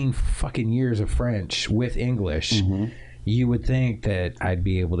 13 fucking years of French with English. You would think that I'd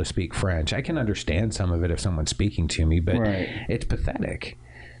be able to speak French. I can understand some of it if someone's speaking to me, but it's pathetic.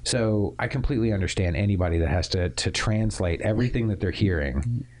 So I completely understand anybody that has to translate everything that they're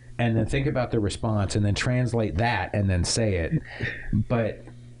hearing and then think about the response and then translate that and then say it. But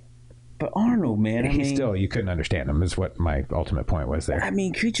But Arnold, man, you couldn't understand him. Is what my ultimate point was there. I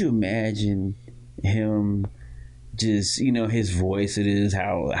mean, could you imagine him? Just his voice, it is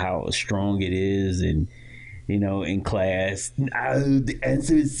how strong it is, and in class, the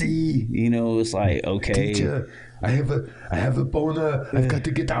answer is C. It's like, okay, teacher, I have a boner. I've got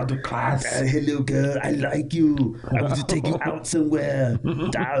to get out of class. Hello, girl. I like you. I want to take you out somewhere.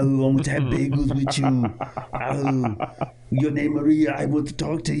 I want to have bagels with you. Your name Maria. I want to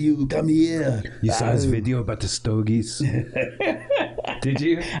talk to you. Come here. You saw his video about the stogies? Did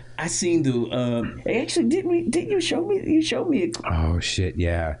you? I seen the. Actually, didn't you show me? You showed me. Oh shit!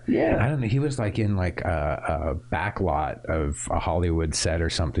 Yeah. Yeah. I don't know. He was like in like a back lot of a Hollywood set or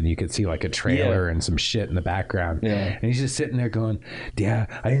something. You could see like a trailer and some shit in the background. Yeah. And he's just sitting there going, "Yeah,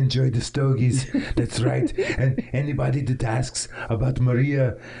 I enjoyed the stogies. That's right. And anybody that asks about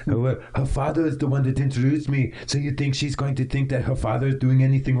Maria, her father is the one that introduced me. So you think she's going to think that her father is doing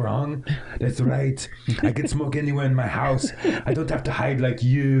anything wrong? That's right. I can smoke anywhere in my house. I don't have to hide like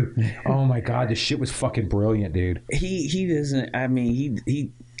you." Oh my god, this shit was fucking brilliant, dude. He doesn't. I mean,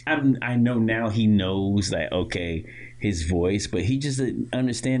 I know now he knows that, okay, his voice, but he just didn't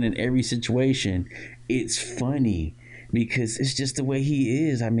understand in every situation. It's funny because it's just the way he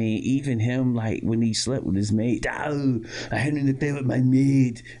is. I mean, even him, like when he slept with his maid, I had an affair with my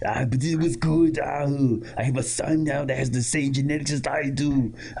maid, but it was good. I have a son now that has the same genetics as I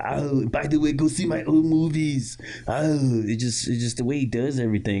do. By the way, go see my old movies. It's just the way he does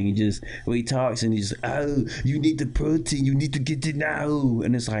everything. He just, the way he talks, and he just, you need the protein, you need to get it now.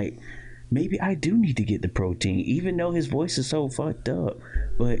 And it's like, maybe I do need to get the protein, even though his voice is so fucked up.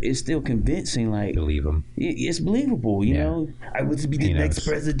 But it's still convincing. Like, believe him. It's believable, you know. I want to be the next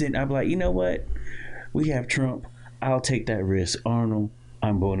president. I'm like, you know what? We have Trump. I'll take that risk. Arnold,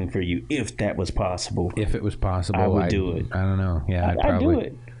 I'm voting for you. If that was possible. If it was possible, I would do it. I don't know. Yeah, I'd do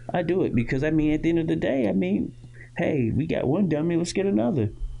it. I do it because, I mean, at the end of the day, I mean, hey, we got one dummy. Let's get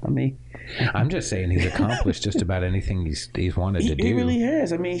another. I mean, I'm just saying he's accomplished just about anything he's wanted to do. He really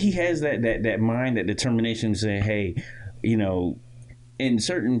has. I mean, he has that mind, that determination to say, hey, and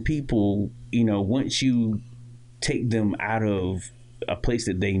certain people, once you take them out of a place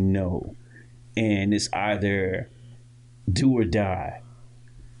that they know, and it's either do or die,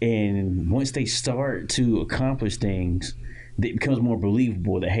 and once they start to accomplish things, it becomes more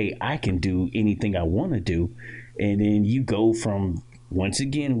believable that, hey, I can do anything I want to do. And then you go from, once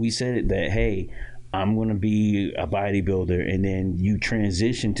again, we said it, that, hey, I'm going to be a bodybuilder, and then you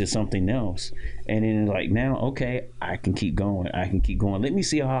transition to something else. And then like, now, okay, I can keep going. Let me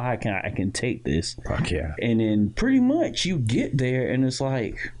see how high I can take this. Fuck yeah. And then pretty much you get there, and it's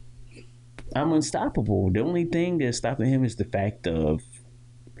like, I'm unstoppable. The only thing that's stopping him is the fact of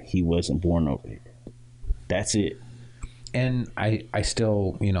he wasn't born over here. That's it. And I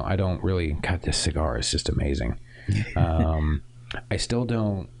still, I don't really, God, this cigar is just amazing. I still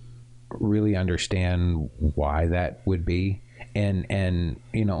don't really understand why that would be, and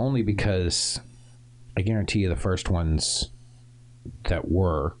only because I guarantee you the first ones that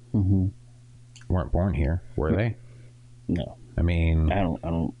weren't born here, were they? No. I mean, I don't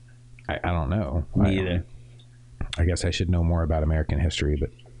know. Me either. I guess I should know more about American history, but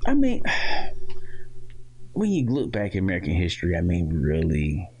I mean, when you look back at American history, I mean,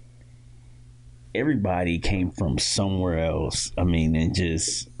 really, everybody came from somewhere else. I mean, and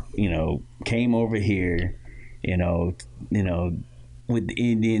just, came over here, with the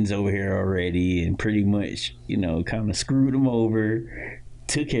Indians over here already, and pretty much, kind of screwed them over,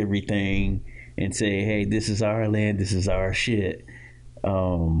 took everything, and say, hey, this is our land, this is our shit. I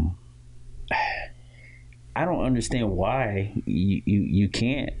don't understand why you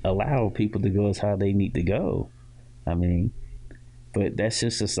can't allow people to go as how they need to go. I mean, but that's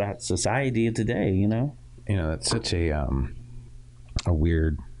just society of today, That's such a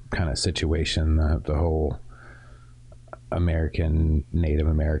weird kind of situation, the whole Native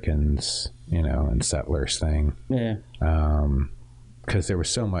Americans, and settlers thing. Yeah. Because there was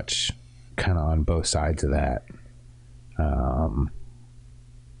so much kind of on both sides of that. I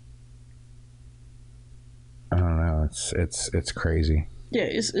don't know. It's crazy. Yeah,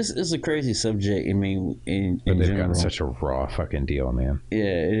 it's a crazy subject. I mean, but they've general. gotten such a raw fucking deal, man. Yeah,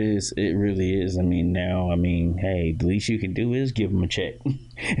 it is. It really is. I mean, now, hey, the least you can do is give them a check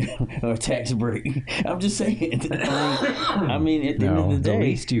or a tax break. I'm just saying. I mean, at the end of the day, the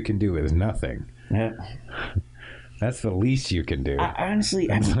least you can do is nothing. Yeah. That's the least you can do. Honestly,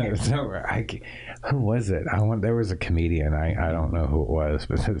 who was it? There was a comedian. I don't know who it was,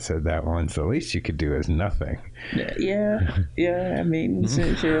 but it said that once. The least you could do is nothing. Yeah. I mean, yeah,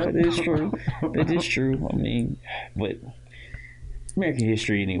 it is true. It is true. I mean, but American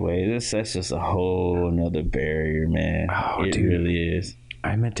history anyway. That's just a whole another barrier, man. Oh, it dude. really is.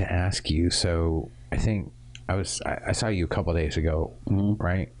 I meant to ask you. So I think I saw you a couple days ago,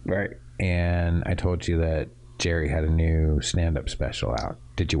 right? Right. And I told you that Jerry had a new stand-up special out.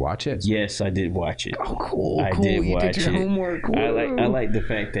 Did you watch it? Yes, I did watch it. Oh, cool. I cool. did You watch did your it. homework. I like the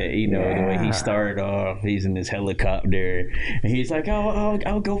fact that the way he started off. He's in this helicopter, and he's like, "Oh,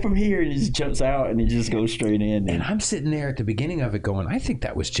 I'll go from here," and he just jumps out and he just goes straight in. And I'm sitting there at the beginning of it going, I think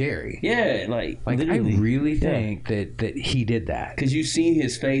that was Jerry. Yeah, Like I really think that he did that. Because you seen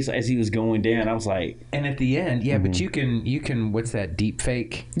his face as he was going down. I was like, And at the end, but you can what's that, deep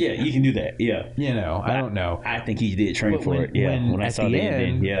fake? yeah, you can do that. Yeah, I don't know. I think he did train for it. Yeah, when I saw the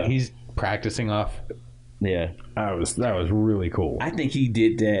ending, he's practicing off. Yeah, that was really cool. I think he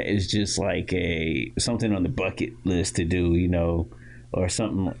did that as just like something on the bucket list to do, or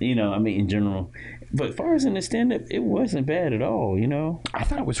something. I mean, in general. But as far as in the stand up, it wasn't bad at all. I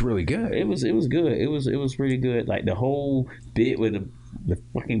thought it was really good. It was good. It was really good. Like the whole bit with the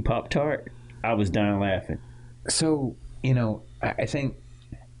fucking Pop-Tart, I was dying laughing. So I think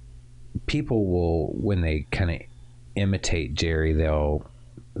people will, when they kind of imitate Jerry, they'll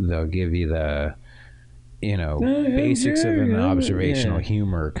give you the basics Jerry, of an observational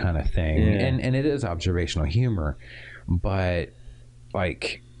humor kind of thing, and it is observational humor, but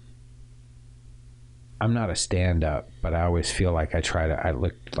like I'm not a stand-up, but I always feel like I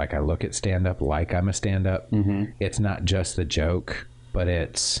look at stand-up like I'm a stand-up. Mm-hmm. It's not just the joke, but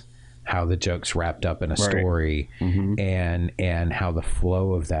it's how the joke's wrapped up in a story, and how the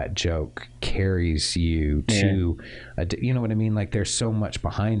flow of that joke carries you to, you know what I mean? Like there's so much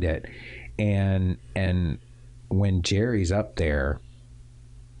behind it, and when Jerry's up there,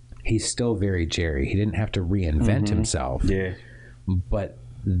 he's still very Jerry. He didn't have to reinvent himself. Yeah, but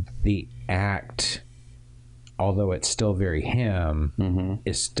the act, although it's still very him,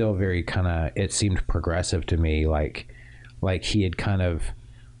 is still very kind of, it seemed progressive to me, like he had kind of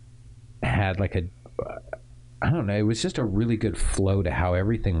had like I don't know, it was just a really good flow to how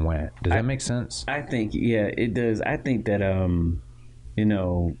everything went. Does that make sense? I think it does. I think that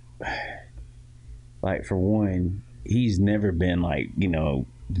like for one, he's never been like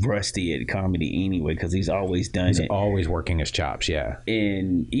rusty at comedy anyway, because he's always done He's it. always working his chops,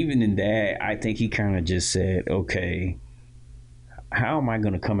 And even in that, I think he kind of just said, okay, how am I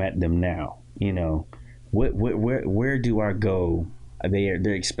going to come at them now? Where do I go?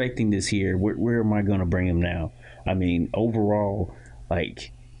 They're expecting this here. Where am I going to bring them now? I mean, overall,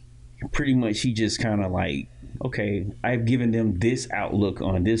 like pretty much he just kind of like, okay, I've given them this outlook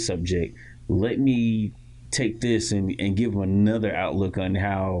on this subject. Let me take this and give them another outlook on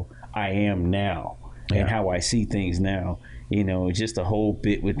how I am now and how I see things now. Just a whole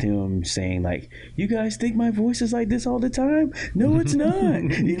bit with him saying like, you guys think my voice is like this all the time? No, it's not.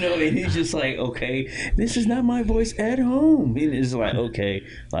 And he's just like, okay, this is not my voice at home. And it's like, okay,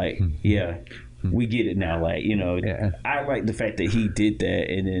 like, yeah, we get it now. Like, I like the fact that he did that.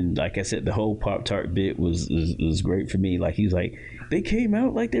 And then, like I said, the whole Pop-Tart bit was great for me. Like, he's like, they came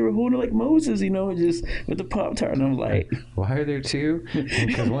out like they were holding like Moses, just with the Pop-Tart. And I'm like, why are there two?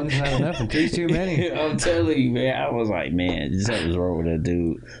 Because one's not enough and three's too many. I'm telling you, man. I was like, man, something's wrong with that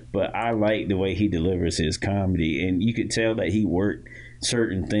dude. But I like the way he delivers his comedy. And you could tell that he worked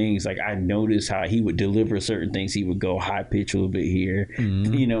certain things. Like I noticed how he would deliver certain things. He would go high pitch a little bit here,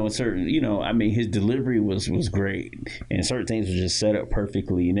 certain, I mean, his delivery was great, and certain things were just set up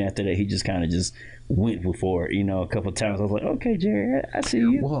perfectly. And after that, he just kind of just went before it, a couple of times. I was like, okay, Jerry, I see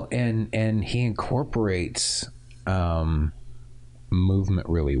you. Well, and he incorporates movement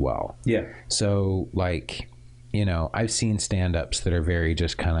really well. Yeah. So like, I've seen stand-ups that are very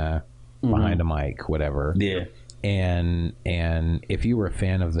just kind of behind a mic, whatever. Yeah. And if you were a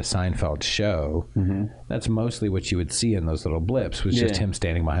fan of the Seinfeld show, that's mostly what you would see in those little blips, was just him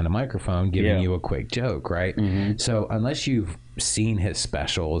standing behind a microphone giving you a quick joke, right? So unless you've seen his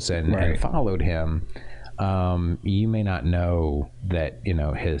specials and followed him, you may not know that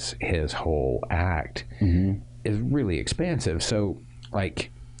his whole act is really expansive. So like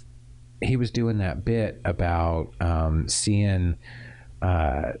he was doing that bit about seeing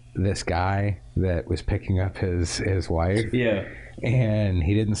this guy that was picking up his wife, and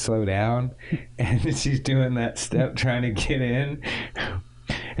he didn't slow down, and she's doing that step trying to get in,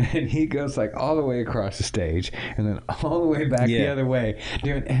 and he goes like all the way across the stage and then all the way back the other way,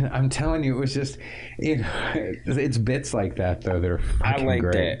 and I'm telling you, it was just it's bits like that though that are fucking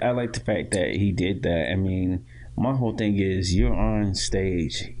great. I like the fact that he did that. I mean, my whole thing is, you're on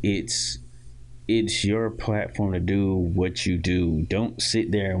stage, it's your platform to do what you do. Don't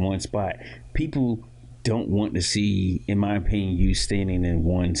sit there in one spot. People don't want to see, in my opinion, you standing in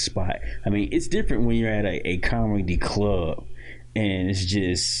one spot. I mean, it's different when you're at a comedy club and it's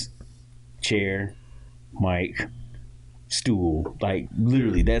just chair, mic, stool. Like,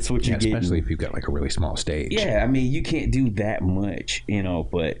 literally, that's what you're getting. Especially if you've got like a really small stage. Yeah, I mean, you can't do that much, you know,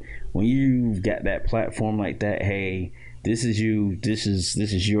 but when you've got that platform like that, hey, this is you, this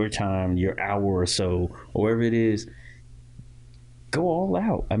is your time, your hour or so, or whatever it is, go all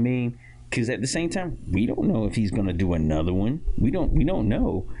out. I mean, because at the same time, we don't know if he's going to do another one. We don't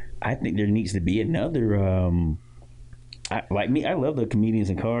know. I think there needs to be another. I love the comedians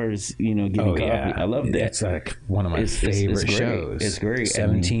in cars, you know, getting coffee. Yeah. I love that. It's like one of my favorite shows. It's great.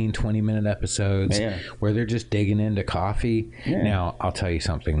 17, 20-minute episodes where they're just digging into coffee. Yeah. Now, I'll tell you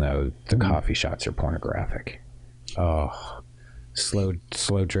something, though. The coffee shots are pornographic. Oh, slow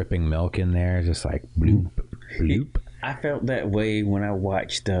dripping milk in there, just like bloop, bloop. I felt that way when I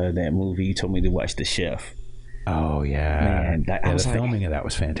watched that movie. You told me to watch The Chef. Oh, yeah. Man, the filming of that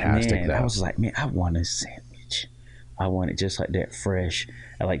was fantastic, man, I was like, man, I want a sandwich. I want it just like that, fresh.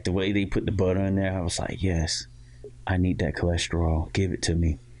 I like the way they put the butter in there. I was like, yes, I need that cholesterol. Give it to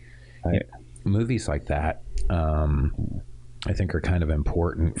me. Right. Movies like that, I think, are kind of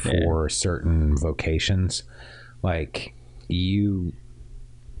important for certain vocations. Like, you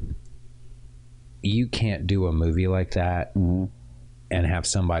can't do a movie like that and have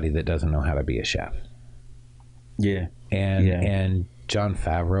somebody that doesn't know how to be a chef. Yeah. And Jon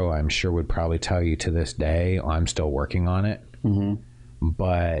Favreau, I'm sure, would probably tell you to this day, I'm still working on it.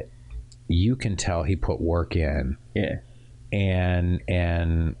 But you can tell he put work in. Yeah.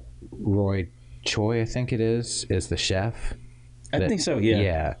 And Roy Choi, I think it is the chef. I think so, yeah.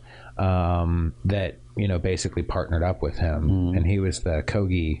 Yeah. That, you know, basically partnered up with him. And he was the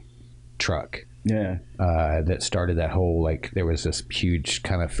Kogi truck. Yeah. That started that whole, like, there was this huge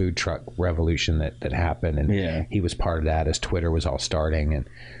kind of food truck revolution that happened, and he was part of that as Twitter was all starting. And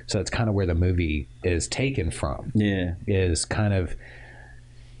so that's kind of where the movie is taken from. Yeah. Is kind of,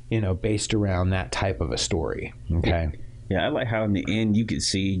 you know, based around that type of a story. Okay. Yeah, I like how in the end you could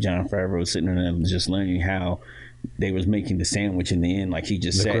see Jon Favreau sitting there just learning how they was making the sandwich in the end. Like, he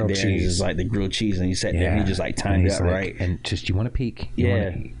just sat there and just like the grilled cheese, and he sat there and he just like timed it right. And just, you want to peek?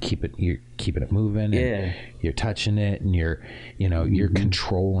 You're keeping it moving. And you're touching it, and you're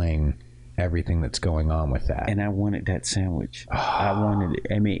controlling everything that's going on with that. And I wanted that sandwich. I wanted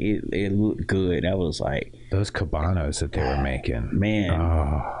it. I mean, it looked good. I was like, those cabanos that they were making.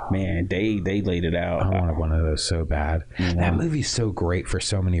 Man, they laid it out. I wanted one of those so bad. That movie's so great for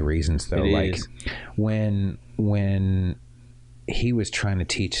so many reasons, though. Like, when he was trying to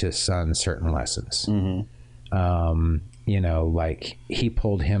teach his son certain lessons, you know, like, he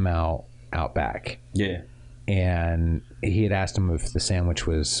pulled him out back. Yeah. And he had asked him if the sandwich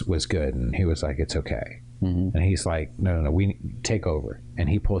was good, and he was like, it's okay. And he's like, no, we take over. And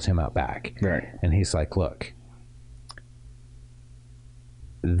he pulls him out back. Right. And he's like, look,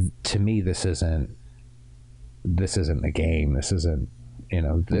 to me, this isn't a game. This isn't, you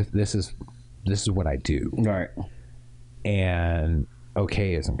know, this is what I do. Right. And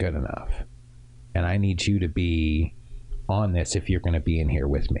okay isn't good enough. And I need you to be on this if you're going to be in here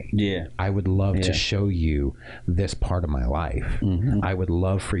with me. Yeah. I would love to show you this part of my life. I would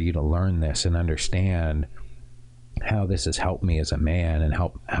love for you to learn this and understand how this has helped me as a man and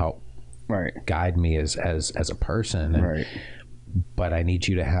help guide me as a person. And, but I need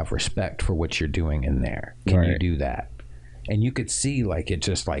you to have respect for what you're doing in there. Can you do that? And you could see, like, it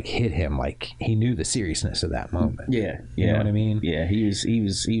just like hit him, like he knew the seriousness of that moment. Yeah. You know what I mean? Yeah. He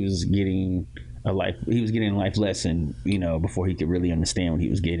was getting a life lesson, you know, before he could really understand what he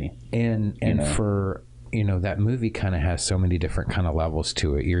was getting. And for, you know, that movie kind of has so many different kind of levels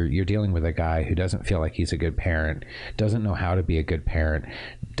to it. You're dealing with a guy who doesn't feel like he's a good parent, doesn't know how to be a good parent,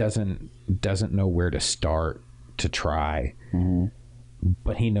 doesn't know where to start to try.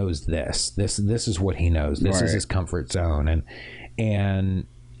 But he knows this is what he knows. This is his comfort zone. And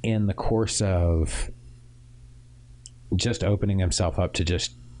in the course of just opening himself up to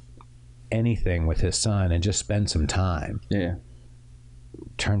just anything with his son and just spend some time,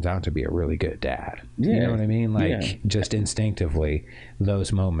 turns out to be a really good dad. You know what I mean? Like, just instinctively,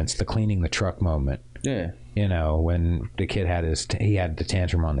 those moments, the cleaning the truck moment. You know, when the kid had the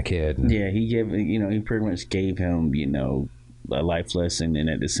tantrum on the kid. He pretty much gave him, you know, a life lesson, and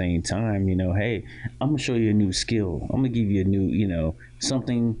at the same time, you know, hey, I'm gonna show you a new skill. I'm gonna give you a new, you know,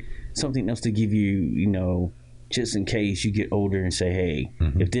 something else to give you, you know, just in case you get older and say, hey,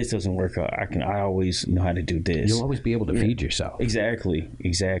 if this doesn't work out, I always know how to do this. You'll always be able to feed yourself. Exactly.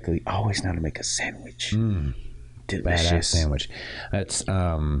 I always know how to make a sandwich. Delicious. Badass sandwich. That's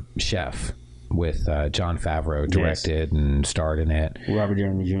Chef. with Jon Favreau directed and starred in it. Robert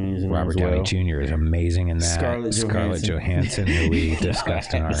Downey Jr. is in it Robert as well. Downey Jr. is amazing in that. Scarlett Johansson, who we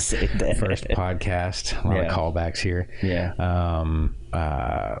discussed in our first podcast. A lot of Yeah. callbacks here. Yeah.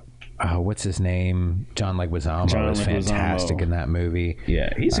 What's his name? John Leguizamo John is fantastic Leguizamo. in that movie.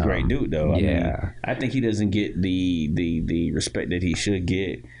 Yeah, he's a great dude, though. I yeah. I think he doesn't get the respect that he should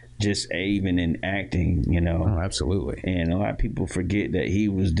get, just even in acting, you know. Oh, absolutely. And a lot of people forget that he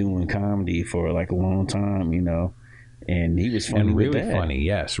was doing comedy for like a long time, you know. And he was funny And with really that. funny.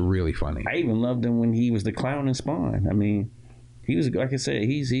 Yes, really funny. I even loved him when he was the clown in Spawn. I mean, he was, like I said,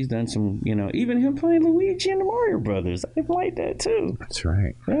 he's done some, you know, even him playing Luigi in the Mario Brothers. I like that too. That's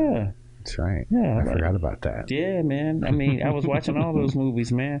right. Yeah. That's right. Yeah, I like- forgot about that. Yeah, man. I mean, I was watching all those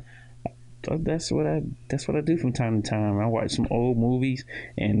movies, man. That's what I do from time to time. I watch some old movies,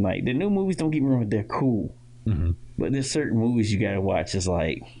 and like the new movies, don't get me wrong, they're cool. Mm-hmm. But there's certain movies you gotta watch. It's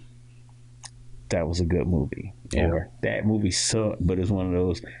like, that was a good movie, Yeah. or that movie sucked, but it's one of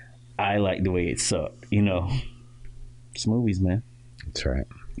those, I like the way it sucked. You know, it's movies, man. That's right.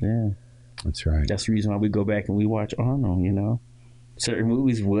 Yeah, That's right. that's the reason why we go back and we watch Arnold. You know, certain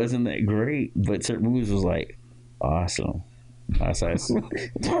movies wasn't that great, but certain movies was like awesome. I was like,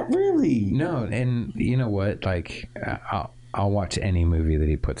 not really. No, and you know what? Like, I'll watch any movie that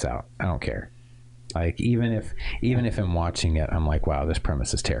he puts out. I don't care. Like, even if I'm watching it, I'm like, wow, this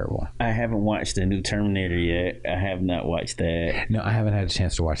premise is terrible. I haven't watched the new Terminator yet. I have not watched that. No, I haven't had a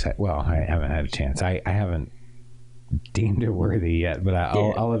chance to watch that. Well, I haven't had a chance. I haven't deemed it worthy yet, but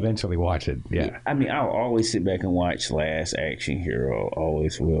I'll eventually watch it. Yeah. I mean, I'll always sit back and watch Last Action Hero.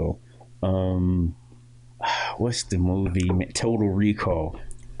 Always will. What's the movie? Total Recall.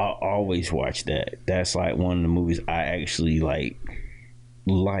 I'll always watch that. That's like one of the movies I actually like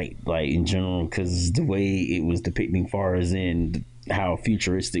in general, because the way it was depicting far as in how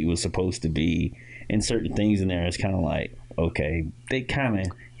futuristic it was supposed to be, and certain things in there is kind of like, okay, they kind of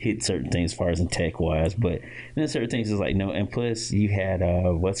hit certain things as far as in tech wise, but then certain things is like, no. And plus you had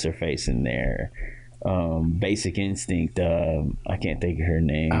what's her face in there, Basic Instinct. I can't think of her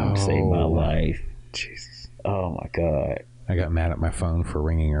name. Save my life. Jesus. Oh my god. I got mad at my phone for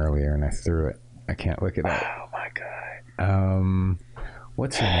ringing earlier and I threw it. I can't look it up. Oh my god.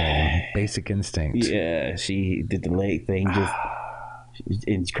 What's her name? Basic Instinct. Yeah, she did the leg thing, just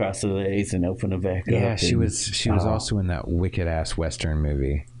and cross the legs and open it back up. Yeah, she and- was also in that wicked ass Western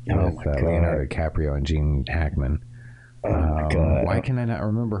movie Oh with my God. Leonardo DiCaprio and Gene Hackman. Oh my god. Why can I not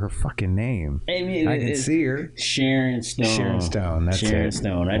remember her fucking name? I mean, I can see her. Sharon Stone. Sharon Stone. That's Sharon it.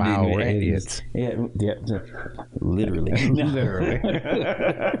 Stone. Wow, we're idiots. Yeah, literally. Literally.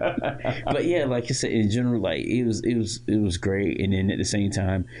 But yeah, like I said, in general, like it was great, and then at the same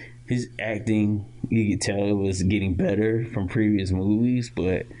time, his acting, you could tell it was getting better from previous movies,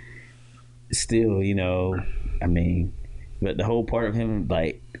 but still, you know, I mean, but the whole part of him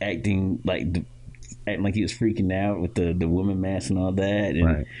like acting like he was freaking out with the woman mask and all that, and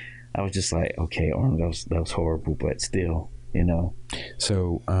Right. I was just like, okay, Arnold, that was horrible, but still, you know.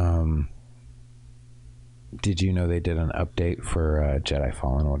 So, did you know they did an update for Jedi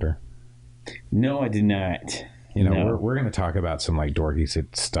Fallen Order? No, I did not. You know, No. we're going to talk about some like dorky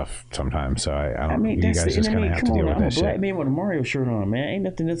stuff sometime. So I don't. I mean, you that's guys just kind of have to come deal on, with I'm a that black shit. man with a Mario shirt on, man. Ain't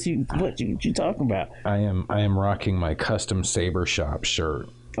nothing else what you talking about? I am rocking my custom Saber Shop shirt.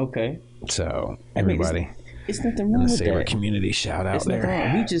 Okay. So I mean, everybody It's nothing in wrong the with Saber that. community, shout out It's nothing there.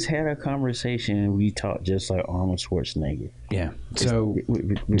 wrong. We just had a conversation and we talked just like Arnold Schwarzenegger. Yeah. So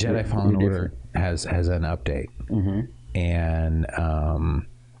Jedi Fallen Order has an update, and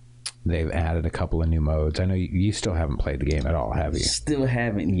they've added a couple of new modes. I know you still haven't played the game at all, have you? Still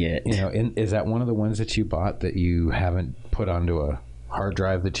haven't yet. You know, is that one of the ones that you bought that you haven't put onto a hard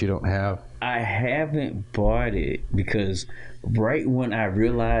drive that you don't have? I haven't bought it because right when I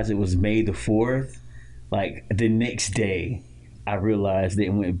realized it was May the 4th, like the next day, I realized it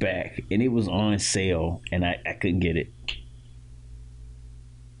went back and it was on sale and I couldn't get it.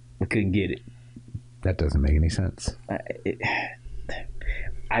 I couldn't get it. That doesn't make any sense.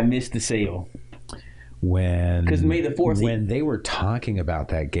 I missed the sale. Because May the 4th, when they were talking about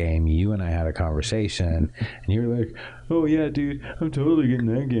that game, you and I had a conversation, and you were like, "Oh yeah, dude, I'm totally getting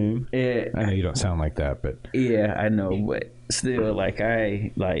that game." I know you don't sound like that, but Yeah, I know, but still, like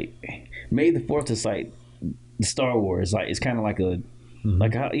May the 4th is like the Star Wars. Like it's kind of like a,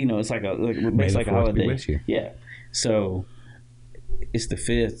 like how you know, it's like May like the a 4th be holiday. with you. Yeah, so it's the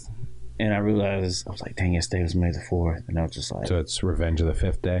 5th, and I realized I was like, dang, yesterday was May the 4th, and I was just like, so it's Revenge of the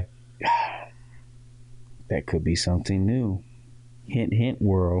Fifth Day. that could be something new. Hint, hint,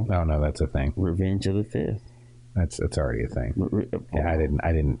 world. Oh no, that's a thing. Revenge of the 5th. That's already a thing. Yeah, I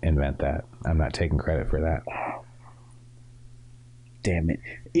didn't invent that. I'm not taking credit for that. Damn it.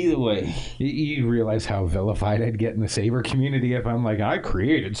 Either way, you realize how vilified I'd get in the Saber community if I'm like, I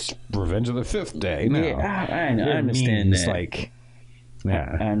created Revenge of the Fifth Day. No, yeah, I understand that. Like,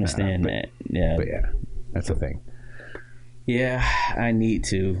 yeah, I understand that. Yeah, but yeah, that's the thing. Yeah, I need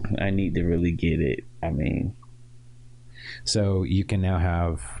to really get it. I mean, so you can now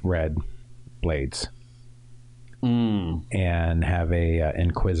have red blades and have a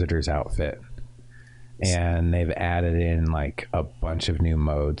Inquisitor's outfit. And they've added in like a bunch of new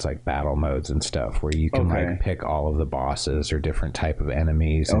modes, like battle modes and stuff, where you can like pick all of the bosses or different type of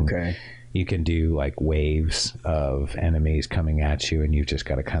enemies. And you can do like waves of enemies coming at you, and you've just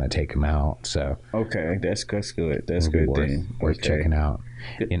got to kind of take them out. So that's good. That's good. Worth checking out.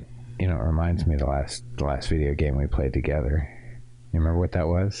 You know, it reminds me of the last video game we played together. You remember what that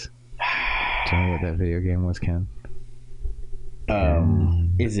was? Do you know what that video game was, Ken?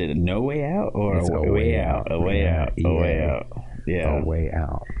 Is it a No Way Out or a Way Out? A Way Out. Yeah. A Way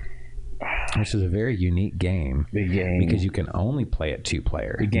Out. Which is a very unique game. Big game. Because you can only play it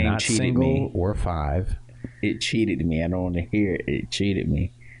 2-player. The game not cheated single me. Or 5. It cheated me. I don't want to hear it. It cheated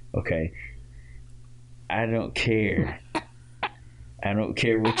me. Okay. I don't care. I don't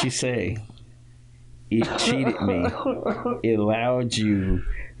care what you say. It cheated me. It allowed you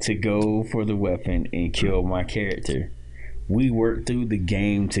to go for the weapon and kill my character. We worked through the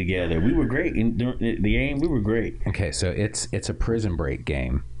game together. We were great in the game. We were great. Okay, so it's a Prison Break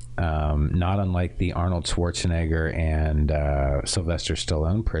game, not unlike the Arnold Schwarzenegger and Sylvester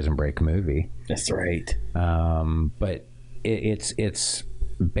Stallone Prison Break movie. That's right. But it's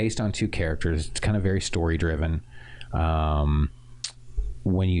based on 2 characters. It's kind of very story driven.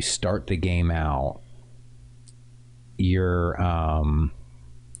 When you start the game out, you're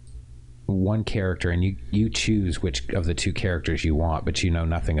one character, and you choose which of the 2 characters you want, but you know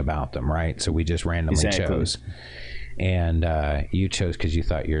nothing about them, right? So we just randomly chose, and you chose because you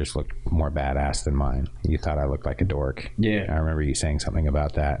thought yours looked more badass than mine. You thought I looked like a dork. Yeah, I remember you saying something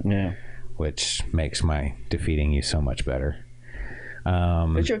about that. Yeah, which makes my defeating you so much better.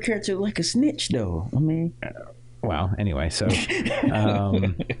 But your character like a snitch, though. I mean, well, anyway, so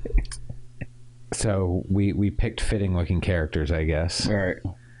so we picked fitting looking characters, I guess. Right.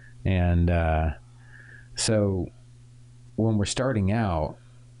 And so when we're starting out,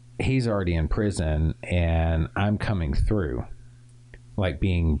 he's already in prison and I'm coming through, like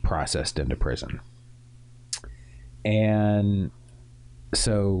being processed into prison. And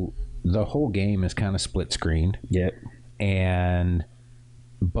so the whole game is kind of split screened. Yep. And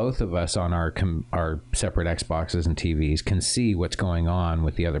both of us on our separate Xboxes and TVs can see what's going on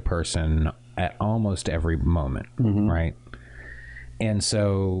with the other person at almost every moment, right? And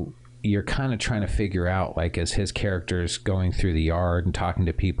so you're kind of trying to figure out, like, as his character's going through the yard and talking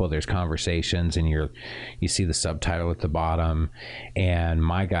to people, there's conversations, and you see the subtitle at the bottom, and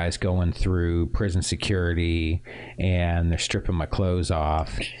my guy's going through prison security, and they're stripping my clothes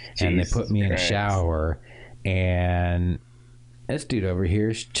off, and they put me in a shower, and this dude over here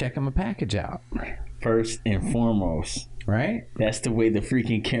is checking my package out. First and foremost, right? That's the way the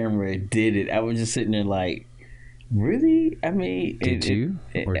freaking camera did it. I was just sitting there like, really? I mean, did you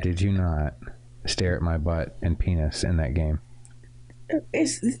or did you not stare at my butt and penis in that game?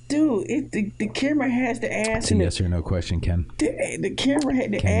 The camera has the ass. It's a yes or no question, Ken. The camera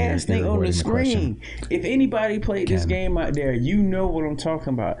had the ass thing on the screen. If anybody played this game out there, you know what I'm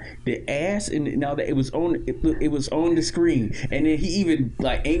talking about. The ass, and now that it was on the screen, and then he even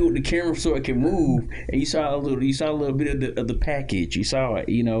like angled the camera so it can move, and you saw a little bit of the package. You saw it.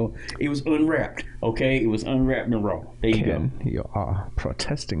 You know, it was unwrapped. Okay, it was unwrapped and raw. There you go. You are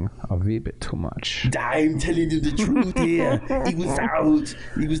protesting a wee bit too much. I'm telling you the truth here. He was out.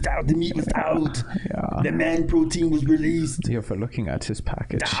 He was out. The meat was out. Yeah. The man protein was released. You're for looking at his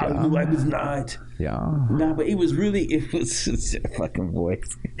package. No, I was not. Yeah. No, but it was it's a fucking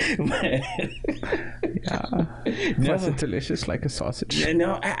voice. Yeah. Was it delicious like a sausage?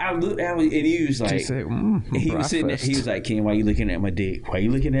 No, I looked at him and he was like, he was sitting there, he was like, Ken, why you looking at my dick? Why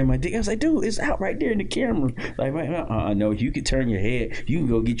you looking at my dick? I was like, dude, it's out right there in the camera. Like, no, you can turn your head. You can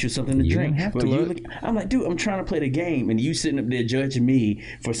go get you something to drink. Have to look. I'm like, dude, I'm trying to play the game, and you sitting up there judging me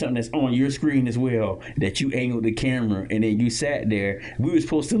for something that's on your screen as well, that you angled the camera, and then you sat there. We were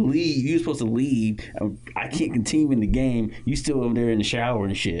supposed to leave. You were supposed to leave. I can't continue in the game. You still over there in the shower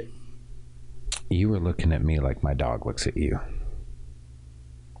and shit. You were looking at me like my dog looks at you.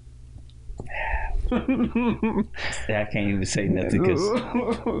 I can't even say nothing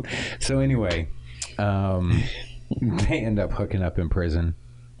because. So anyway, they end up hooking up in prison,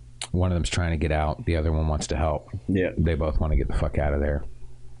 One of them's trying to get out. The other one wants to help. Yeah. They both want to get the fuck out of there.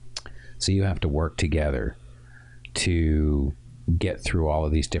 So you have to work together to get through all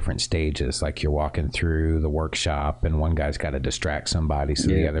of these different stages. Like you're walking through the workshop and one guy's got to distract somebody so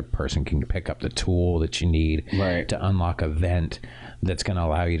the other person can pick up the tool that you need to unlock a vent that's going to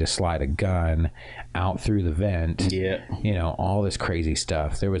allow you to slide a gun out through the vent. Yeah. You know, all this crazy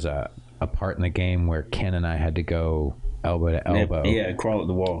stuff. There was a part in the game where Ken and I had to go elbow to elbow. Yeah, crawl up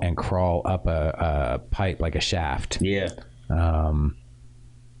the wall. And crawl up a pipe like a shaft. Yeah.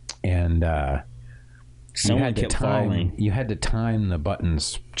 Someone kept falling. You had to time the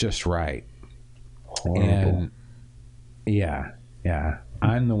buttons just right. Horrible. And yeah.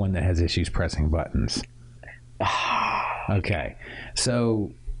 I'm the one that has issues pressing buttons. Okay.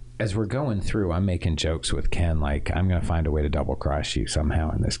 So as we're going through, I'm making jokes with Ken, like, I'm going to find a way to double cross you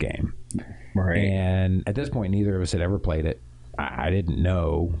somehow in this game. Right. And at this point, neither of us had ever played it. I didn't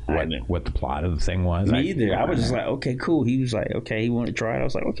know what the plot of the thing was. Me either. I was just like, okay, cool. He was like, okay, he wanted to try it. I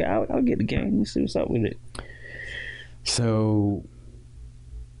was like, okay, I'll get the game. Let's see what's up with it. So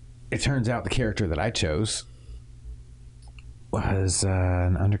it turns out the character that I chose was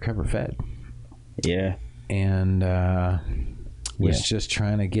an undercover Fed. Yeah. And was just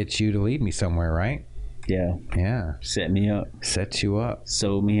trying to get you to lead me somewhere, right? Yeah. Yeah. Set me up. Set you up.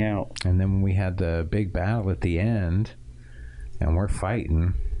 Sold me out. And then when we had the big battle at the end and we're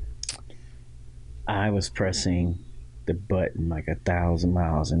fighting, I was pressing the button like 1,000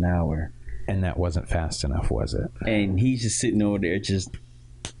 miles an hour. And that wasn't fast enough, was it? And he's just sitting over there, just,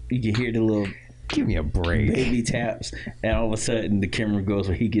 you can hear the little give me a break baby taps, and all of a sudden the camera goes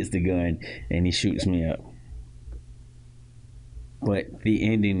where he gets the gun and he shoots me up. But the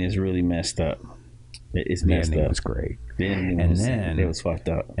ending is really messed up. It's messed up. The ending was great. The ending it was fucked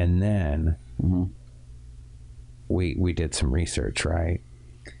up. And then we did some research, right?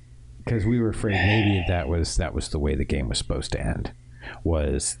 Because we were afraid maybe that was the way the game was supposed to end.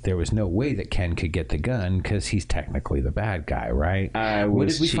 There was no way that Ken could get the gun because he's technically the bad guy, right? What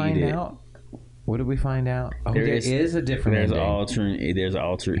did we find out? What did we find out? Oh, there is a different ending. There's an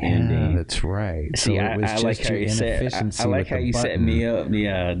alternate ending. That's right. See, I like how you set me up.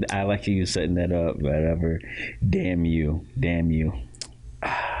 Yeah, I like how you setting that up. Whatever. Damn you. Damn you.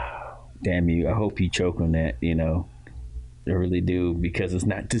 I hope you choke on that, you know. I really do, because it's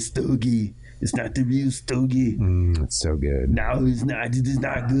not the stogie. It's not the real stogie. It's so good. No, it's not. It is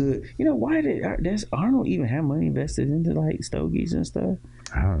not good. You know, why does Arnold even have money invested into like stogies and stuff?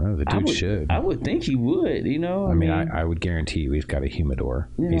 I don't know. The dude should. I would think he would, you know. I mean, I would guarantee you he's got a humidor.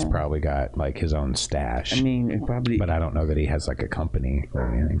 Yeah. He's probably got like his own stash. I mean, probably. But I don't know that he has like a company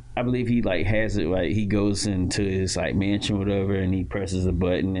or anything. I believe he like has it, like he goes into his like mansion or whatever and he presses a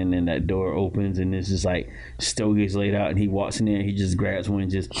button and then that door opens and there's just like stogies laid out and he walks in there and he just grabs one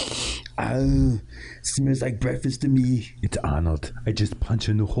and just, smells like breakfast to me. It's Arnold. I just punch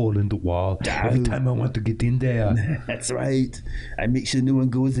a new hole in the wall every time I want to get in there. That's right. I make sure no one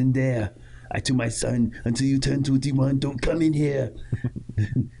goes in there. I told my son, until you turn 21, don't come in here.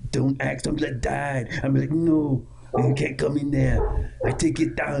 Don't ask until I died. I'm like, no, you can't come in there. I take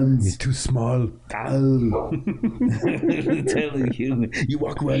it down. You're too small. I'm telling you, you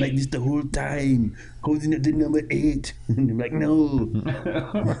walk around like this the whole time, holding up the number 8. And I'm like, no.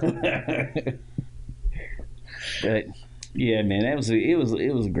 But yeah, man, it was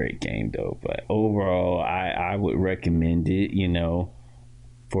a great game though. But overall, I would recommend it, you know,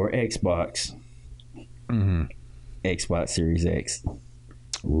 for Xbox. Xbox Series X.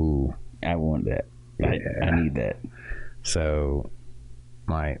 Ooh, I want that. Yeah. I need that. So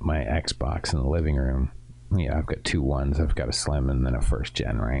my Xbox in the living room, yeah, I've got 2 ones. I've got a Slim and then a first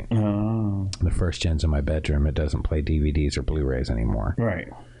gen, right? Oh. The first gen's in my bedroom. It doesn't play DVDs or Blu-rays anymore. Right.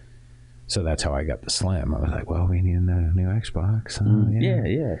 So that's how I got the Slim. I was like, well, we need a new Xbox.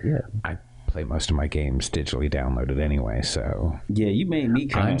 Yeah. I play most of my games digitally downloaded anyway, so... Yeah, you made me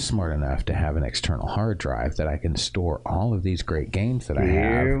I'm smart enough to have an external hard drive that I can store all of these great games that I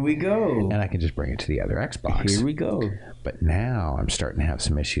have. Here we go. And I can just bring it to the other Xbox. Here we go. But now I'm starting to have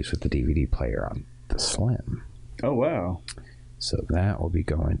some issues with the DVD player on the Slim. Oh, wow. So that will be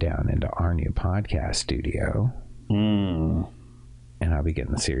going down into our new podcast studio. And I'll be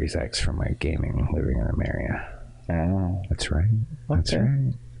getting the Series X for my gaming living room area. Oh. That's right. That's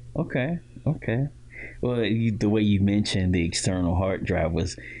right. Okay. Well, the way you mentioned the external hard drive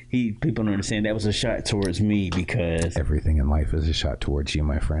was, people don't understand that was a shot towards me because... Everything in life is a shot towards you,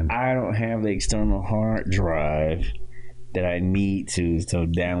 my friend. I don't have the external hard drive that I need to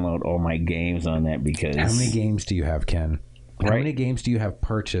download all my games on that because... How many games do you have, Ken? How many games do you have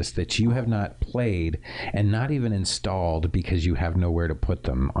purchased that you have not played and not even installed because you have nowhere to put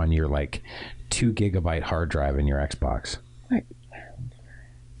them on your like 2 gigabyte hard drive in your Xbox? Like,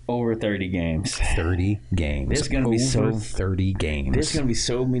 over 30 games. 30 games. There's gonna be 30 games. There's gonna be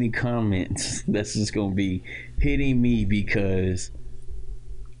so many comments that's just gonna be hitting me because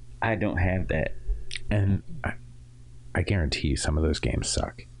I don't have that. And I guarantee you some of those games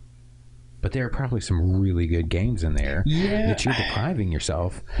suck. But there are probably some really good games in there that you're depriving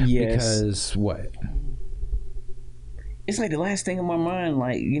yourself. Because what? It's like the last thing on my mind,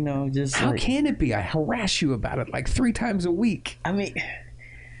 like, you know, just how like, can it be? I harass you about it like 3 times a week. I mean,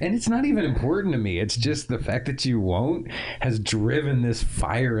 and it's not even important to me. It's just the fact that you won't has driven this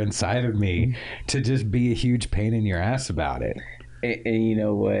fire inside of me to just be a huge pain in your ass about it. And you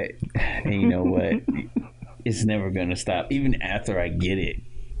know what? It's never gonna stop. Even after I get it,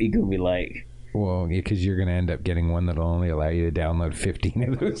 it could be like, well, because you're gonna end up getting one that'll only allow you to download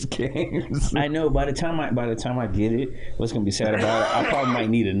 15 of those games. I know. By the time I get it, what's gonna be sad about it? I probably might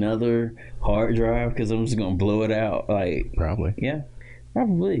need another hard drive because I'm just gonna blow it out. Like, probably. Yeah,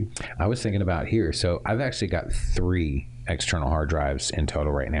 probably. I was thinking about here. So I've actually got 3 external hard drives in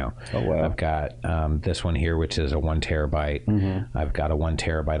total right now. Oh wow! I've got this one here, which is a 1 terabyte. Mm-hmm. I've got a 1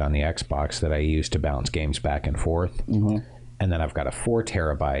 terabyte on the Xbox that I use to bounce games back and forth. Mm-hmm. And then I've got a 4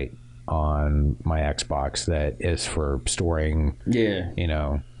 terabyte on my Xbox that is for storing, you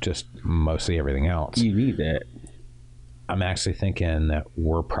know, just mostly everything else. You need that. I'm actually thinking that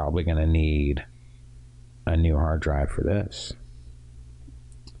we're probably going to need a new hard drive for this.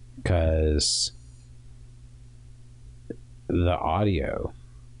 Because the audio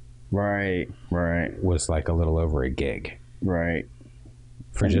right was like a little over a gig. Right.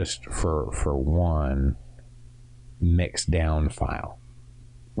 For just for one mixed down file.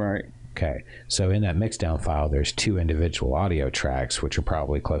 Right. Okay. So in that mixed down file, there's 2 individual audio tracks, which are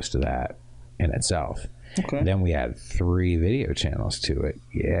probably close to that in itself. Okay. Then we add 3 video channels to it.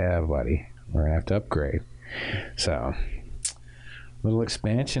 Yeah, buddy. We're going to have to upgrade. So, little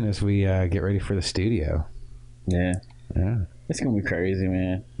expansion as we get ready for the studio. Yeah. Yeah. It's going to be crazy,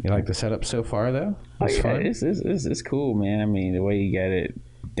 man. You like the setup so far, though? It's fun? It's cool, man. I mean, the way you got it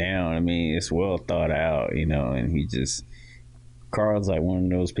down, I mean, it's well thought out, you know, and Carl's like one of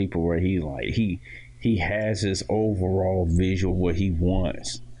those people where he has his overall visual what he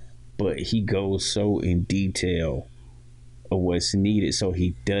wants, but he goes so in detail of what's needed so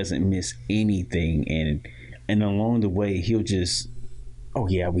he doesn't miss anything, and along the way he'll just, oh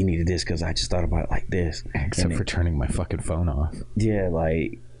yeah, we needed this because I just thought about it like this, except for turning my fucking phone off. Yeah,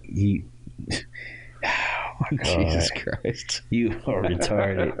 like he oh my God. Jesus Christ, you are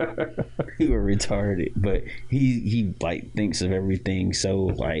retarded. You are retarded. But he like thinks of everything so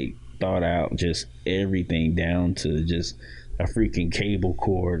like thought out, just everything down to just a freaking cable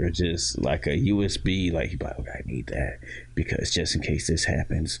cord or just like a USB. Like he's like, okay, I need that because just in case this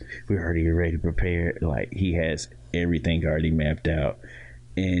happens, we're already ready to prepare. Like he has everything already mapped out,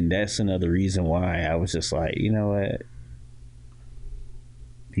 and that's another reason why I was just like, you know what,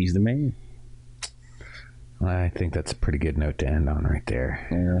 he's the man. I think that's a pretty good note to end on right there.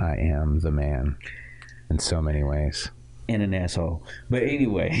 Yeah. I am the man in so many ways. And an asshole. But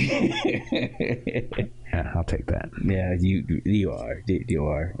anyway. Yeah, I'll take that. Yeah, you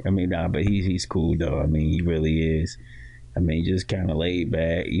are. I mean, nah, but he's cool, though. I mean, he really is. I mean, just kind of laid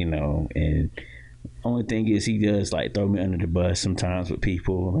back, you know, and only thing is he does like throw me under the bus sometimes with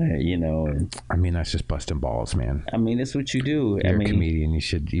people, you know. And I mean, that's just busting balls, man. I mean, that's what you do. You're a comedian. You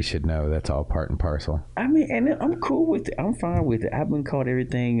should know that's all part and parcel. I mean, and I'm cool with it. I'm fine with it. I've been called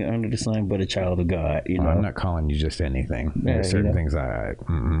everything under the sun but a child of God. You know, I'm not calling you just anything. There's certain things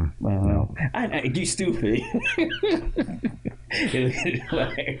no. You stupid.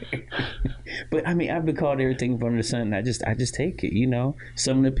 But I mean, I've been called everything under the sun. And I just take it. You know,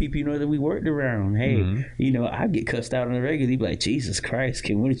 some of the people you know that we worked around. Hey, you know, I get cussed out on the regular. They be like, Jesus Christ,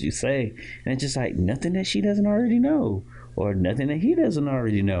 Kim, what did you say? And it's just like nothing that she doesn't already know, or nothing that he doesn't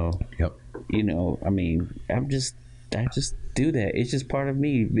already know. Yep. You know, I mean, I just do that. It's just part of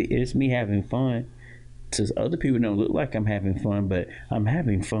me. It's me having fun. So other people don't look like I'm having fun, but I'm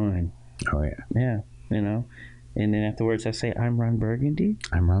having fun. Oh yeah. Yeah. You know. And then afterwards, I say, I'm Ron Burgundy.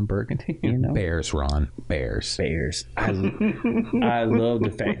 I'm Ron Burgundy. You know? Bears, Ron. Bears. I love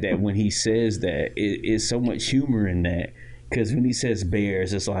the fact that when he says that, it's so much humor in that. Because when he says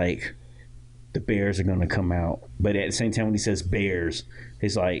Bears, it's like the Bears are going to come out. But at the same time, when he says Bears,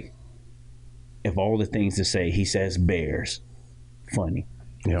 it's like, of all the things to say, he says Bears. Funny.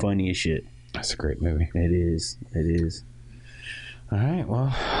 Yep. Funny as shit. That's a great movie. It is. All right,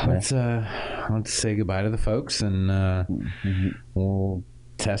 well, let's let's say goodbye to the folks, and we'll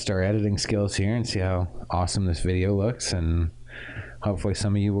test our editing skills here and see how awesome this video looks, and hopefully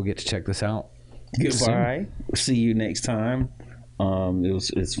some of you will get to check this out. Goodbye. See you next time.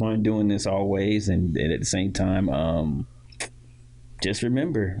 It's fun doing this always, and at the same time, just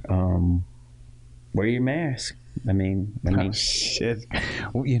remember, wear your mask. I mean, shit.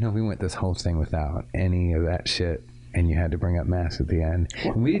 Well, you know, we went this whole thing without any of that shit, and you had to bring up masks at the end.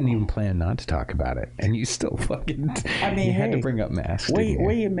 And we didn't even plan not to talk about it, and you still fucking. You had to bring up masks.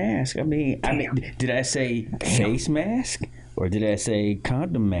 Wear your mask. I mean, did I say face mask or did I say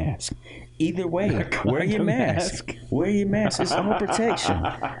condom mask? Either way, wear your mask. Wear your mask. It's all protection.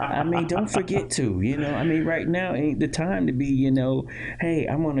 I mean, don't forget to. You know, I mean, right now ain't the time to be. You know, hey,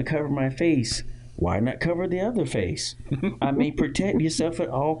 I'm gonna cover my face. Why not cover the other face? I mean, protect yourself at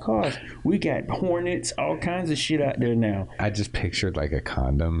all costs. We got hornets, all kinds of shit out there now. I just pictured like a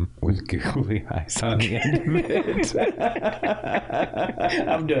condom with googly eyes on the end of it.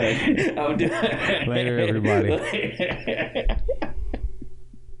 I'm done. Later, everybody.